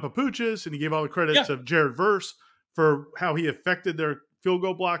John Papuchis, and he gave all the credit to Jared Verse for how he affected their field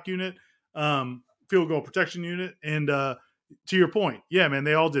goal block unit, field goal protection unit. And to your point, yeah, man,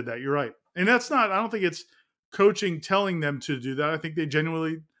 they all did that. You're right. And that's not – I don't think it's coaching telling them to do that. I think they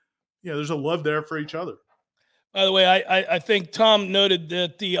genuinely – there's a love there for each other. By the way, I think Tom noted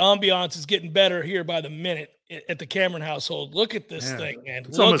that the ambiance is getting better here by the minute at the Cameron household. Look at this thing, man.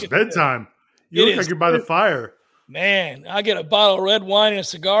 It's almost bedtime. You look like you're by the fire. Man, I get a bottle of red wine and a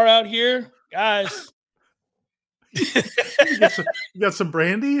cigar out here. Guys. You got some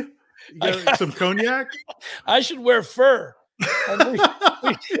brandy? You got some cognac? I should wear fur.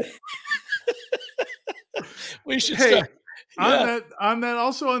 We should start. On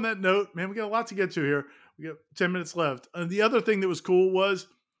that note, man, we got a lot to get to here. We got 10 minutes left. And the other thing that was cool was,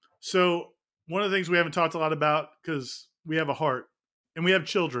 so one of the things we haven't talked a lot about because we have a heart and we have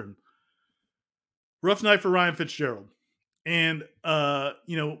children. Rough night for Ryan Fitzgerald. And,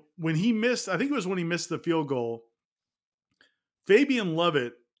 when he missed, I think it was when he missed the field goal, Fabian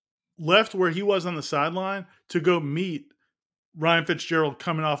Lovett left where he was on the sideline to go meet Ryan Fitzgerald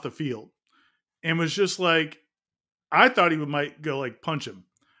coming off the field. And was just like, I thought he might go punch him.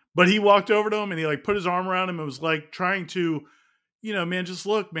 But he walked over to him and he put his arm around him and was trying to, man, just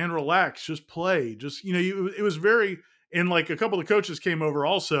look, man, relax, just play. Just, it was very, and a couple of the coaches came over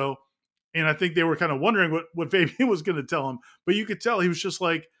also. And I think they were kind of wondering what Fabian was going to tell him. But you could tell he was just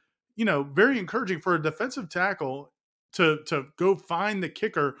very encouraging for a defensive tackle to go find the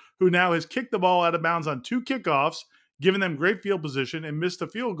kicker who now has kicked the ball out of bounds on 2 kickoffs, giving them great field position and missed a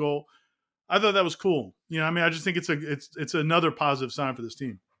field goal. I thought that was cool. I just think it's another positive sign for this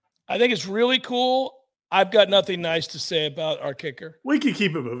team. I think it's really cool. I've got nothing nice to say about our kicker. We can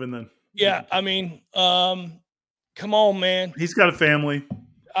keep it moving then. Yeah, come on, man. He's got a family.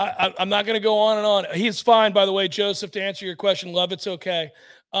 I'm not going to go on and on. He's fine, by the way, Joseph, to answer your question. Love, it's okay.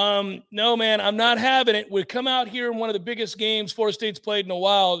 No, man, I'm not having it. We come out here in one of the biggest games Florida State's played in a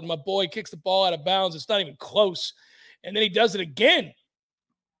while, and my boy kicks the ball out of bounds. It's not even close. And then he does it again.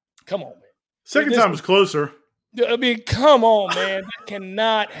 Come on, man. Second time was closer. Come on, man. That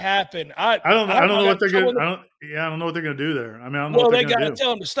cannot happen. I don't know what they're going to I don't know what they're going to do there. I don't know what they're going to do. They got to tell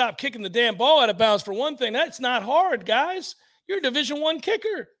them to stop kicking the damn ball out of bounds for one thing. That's not hard, guys. You're a Division I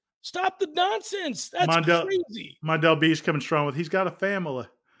kicker. Stop the nonsense. That's crazy. Mondell Beach coming strong with, he's got a family.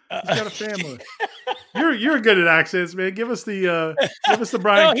 He's got a family. You're good at accents, man. Give us the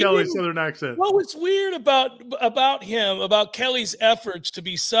Brian Kelly Southern accent. What was weird about him, about Kelly's efforts to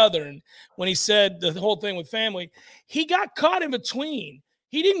be Southern when he said the whole thing with family, he got caught in between.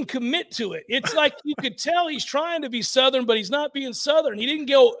 He didn't commit to it. It's like you could tell he's trying to be Southern, but he's not being Southern. He didn't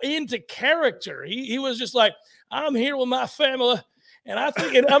go into character. He was just like, I'm here with my family. And I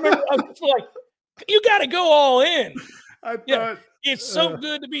think, and I remember, I'm just like, you got to go all in. It's so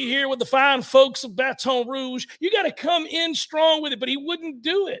good to be here with the fine folks of Baton Rouge. You got to come in strong with it, but he wouldn't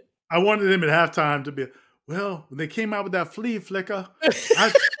do it. I wanted him at halftime to be, when they came out with that flea flicker,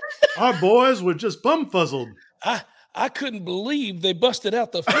 our boys were just bum-fuzzled. I couldn't believe they busted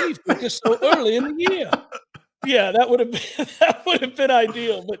out the flea flicker so early in the year. Yeah, that would have been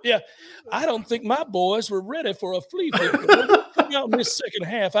ideal. But yeah, I don't think my boys were ready for a flea flicker. They'll come out in this second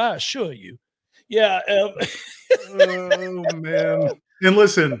half, I assure you. Yeah. Oh man! And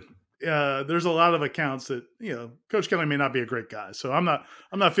listen, there's a lot of accounts that Coach Kelly may not be a great guy, so I'm not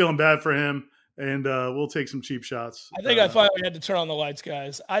feeling bad for him, and we'll take some cheap shots. I think I finally had to turn on the lights,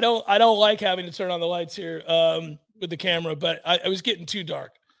 guys. I don't like having to turn on the lights here with the camera, but I was getting too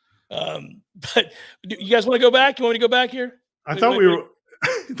dark. But you guys want to go back? You want me to go back here? I thought we were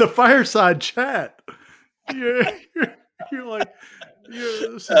the fireside chat. You're like,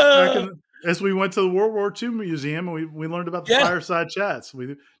 this is back in as we went to the World War II museum and we learned about the fireside chats.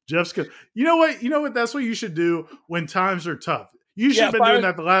 Jeff's good. You know what? That's what you should do when times are tough. You should have been doing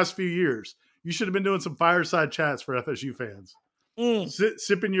that the last few years. You should have been doing some fireside chats for FSU fans.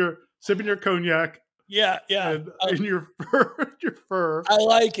 Sipping your cognac. Yeah. and your fur. I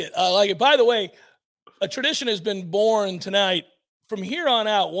like it. By the way, a tradition has been born tonight. From here on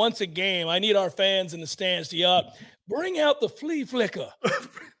out, once a game, I need our fans in the stands to yell out, bring out the flea flicker.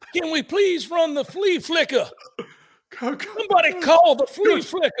 Can we please run the flea flicker? Somebody call the flea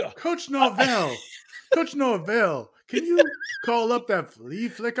flicker. Coach Norvell. Coach Norvell, can you call up that flea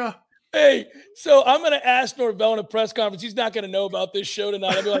flicker? Hey, so I'm going to ask Norvell in a press conference. He's not going to know about this show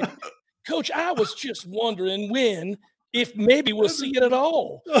tonight. I'll be like, Coach, I was just wondering if maybe we'll see it at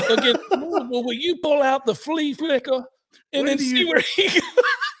all. Again, will you pull out the flea flicker and then see where he goes?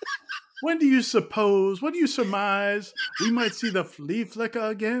 When do you surmise we might see the flea flicker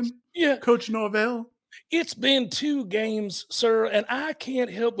again? Yeah. Coach Norvell? It's been 2 games, sir, and I can't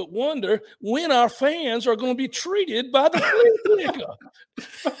help but wonder when our fans are going to be treated by the flea flicker.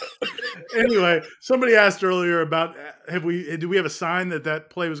 Anyway, somebody asked earlier about do we have a sign that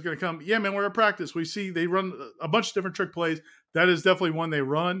play was going to come? Yeah, man, we're at practice. We see they run a bunch of different trick plays. That is definitely one they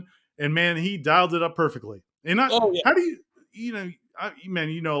run, and man, he dialed it up perfectly. And how do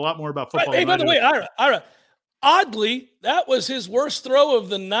you know a lot more about football. Hey, by the way, Ira, oddly, that was his worst throw of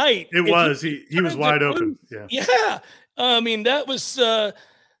the night. It was. He was wide open. Yeah. Yeah. I mean, that was.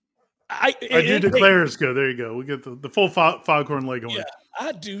 I do declare is good. There you go. We get the full foghorn leg on. Yeah,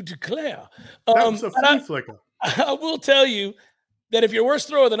 I do declare. That was a flea flicker. I will tell you that if your worst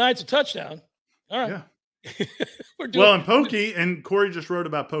throw of the night's a touchdown, all right. Yeah. And Pokey, and Corey just wrote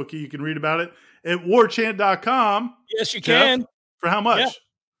about Pokey. You can read about it at warchant.com. Yes, you Jeff, can. For how much? Yeah.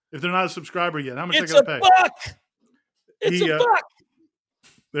 If they're not a subscriber yet, how much It's they got to pay? $1. It's $1.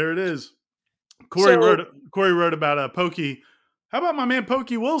 There it is. Corey wrote about Pokey. How about my man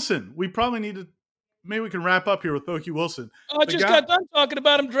Pokey Wilson? We probably need to. Maybe we can wrap up here with Pokey Wilson. I just got done talking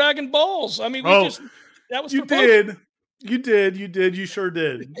about him dragging balls. I mean, that was you did. You did. You sure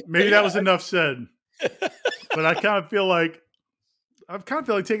did. Maybe that was enough said. But I kind of feel like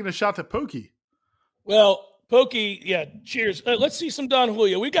taking a shot at Pokey. Well, Pokey, yeah, cheers. Let's see some Don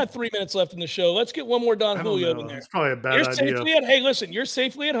Julio. We got 3 minutes left in the show. Let's get one more Don Julio in there. It's probably a bad idea. Hey, listen, you're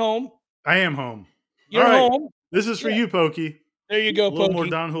safely at home. I am home. You're home. This is for you, Pokey. There you go, Pokey. A little Pokey. more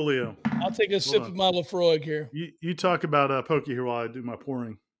Don Julio. I'll take a sip of my Lafroig here. You talk about Pokey here while I do my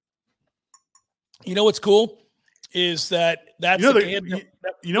pouring. You know what's cool is that's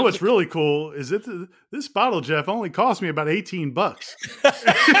you know what's really cool is this bottle, Jeff, only cost me about $18.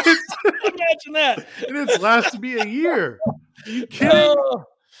 Imagine that. And it's lasted me a year. Are you kidding?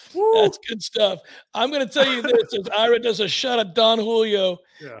 That's good stuff. I'm going to tell you this: as Ira does a shot of Don Julio,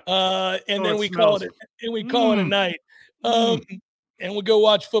 and then we call it a night, and we go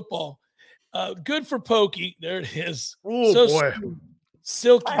watch football. Good for Pokey. There it is. Oh so boy,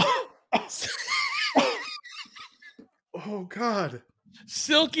 silky. Oh God,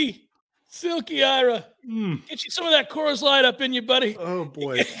 silky Ira. Get you some of that Coors Light up in you, buddy. Oh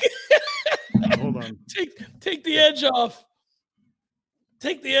boy. Hold on. Take the edge off.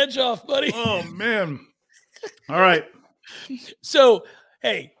 Take the edge off, buddy. Oh man. All right. So,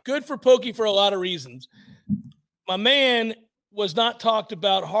 hey, good for Pokey for a lot of reasons. My man was not talked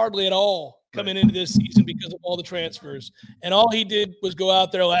about hardly at all coming into this season because of all the transfers. And all he did was go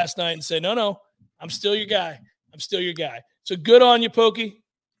out there last night and say, no, I'm still your guy. I'm still your guy. So good on you, Pokey.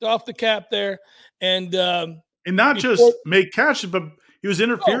 Off the cap there. And not just make catches, but he was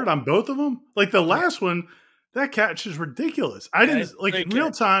interfered on both of them. Like the last one, that catch is ridiculous. I didn't in real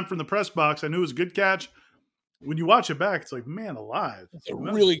time from the press box. I knew it was a good catch. When you watch it back, it's like, man alive. It's a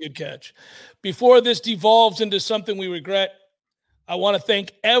really good catch. Before this devolves into something we regret, I want to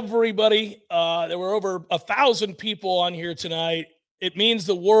thank everybody. There were over 1,000 people on here tonight. It means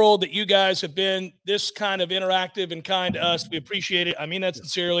the world that you guys have been this kind of interactive and kind to us. We appreciate it. I mean that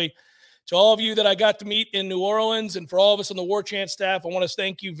sincerely. To all of you that I got to meet in New Orleans and for all of us on the War Chant staff, I want to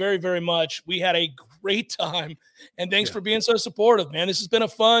thank you very, very much. We had a great time, and thanks for being so supportive, man. This has been a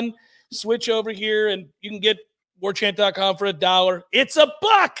fun switch over here, and you can get warchant.com for $1. It's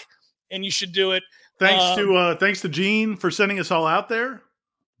 $1, and you should do it. Thanks to Gene for sending us all out there.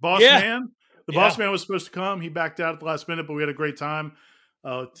 Boss man. The boss man was supposed to come. He backed out at the last minute, but we had a great time.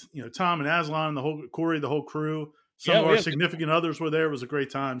 Tom and Aslan, Corey, the whole crew. Some of our significant others were there. It was a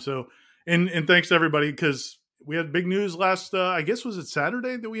great time. So, and thanks to everybody, because we had big news last, I guess, was it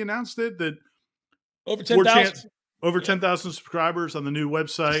Saturday that we announced it? That over 10,000. Over 10,000 subscribers on the new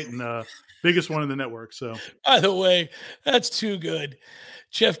website and biggest one in the network. So, by the way, that's too good.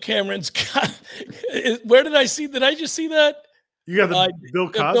 Jeff Cameron's got, where did I see? Did I just see that? You got the Bill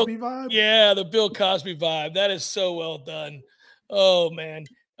Cosby vibe? Yeah, the Bill Cosby vibe. That is so well done. Oh, man.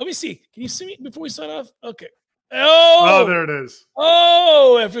 Let me see. Can you see me before we sign off? Okay. Oh, there it is.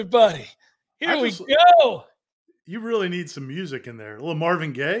 Oh, everybody. Here we just- go. You really need some music in there. A little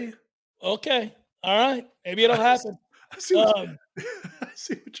Marvin Gaye. Okay. All right. Maybe it'll happen. I see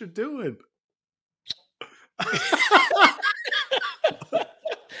what you're doing.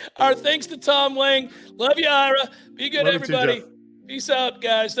 Our thanks to Tom Lang. Love you, Ira. Be good, Love you too, everybody. Jeff. Peace out,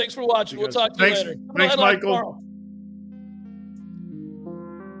 guys. Thanks for watching. We'll talk to you later. Thanks, Michael. Tomorrow.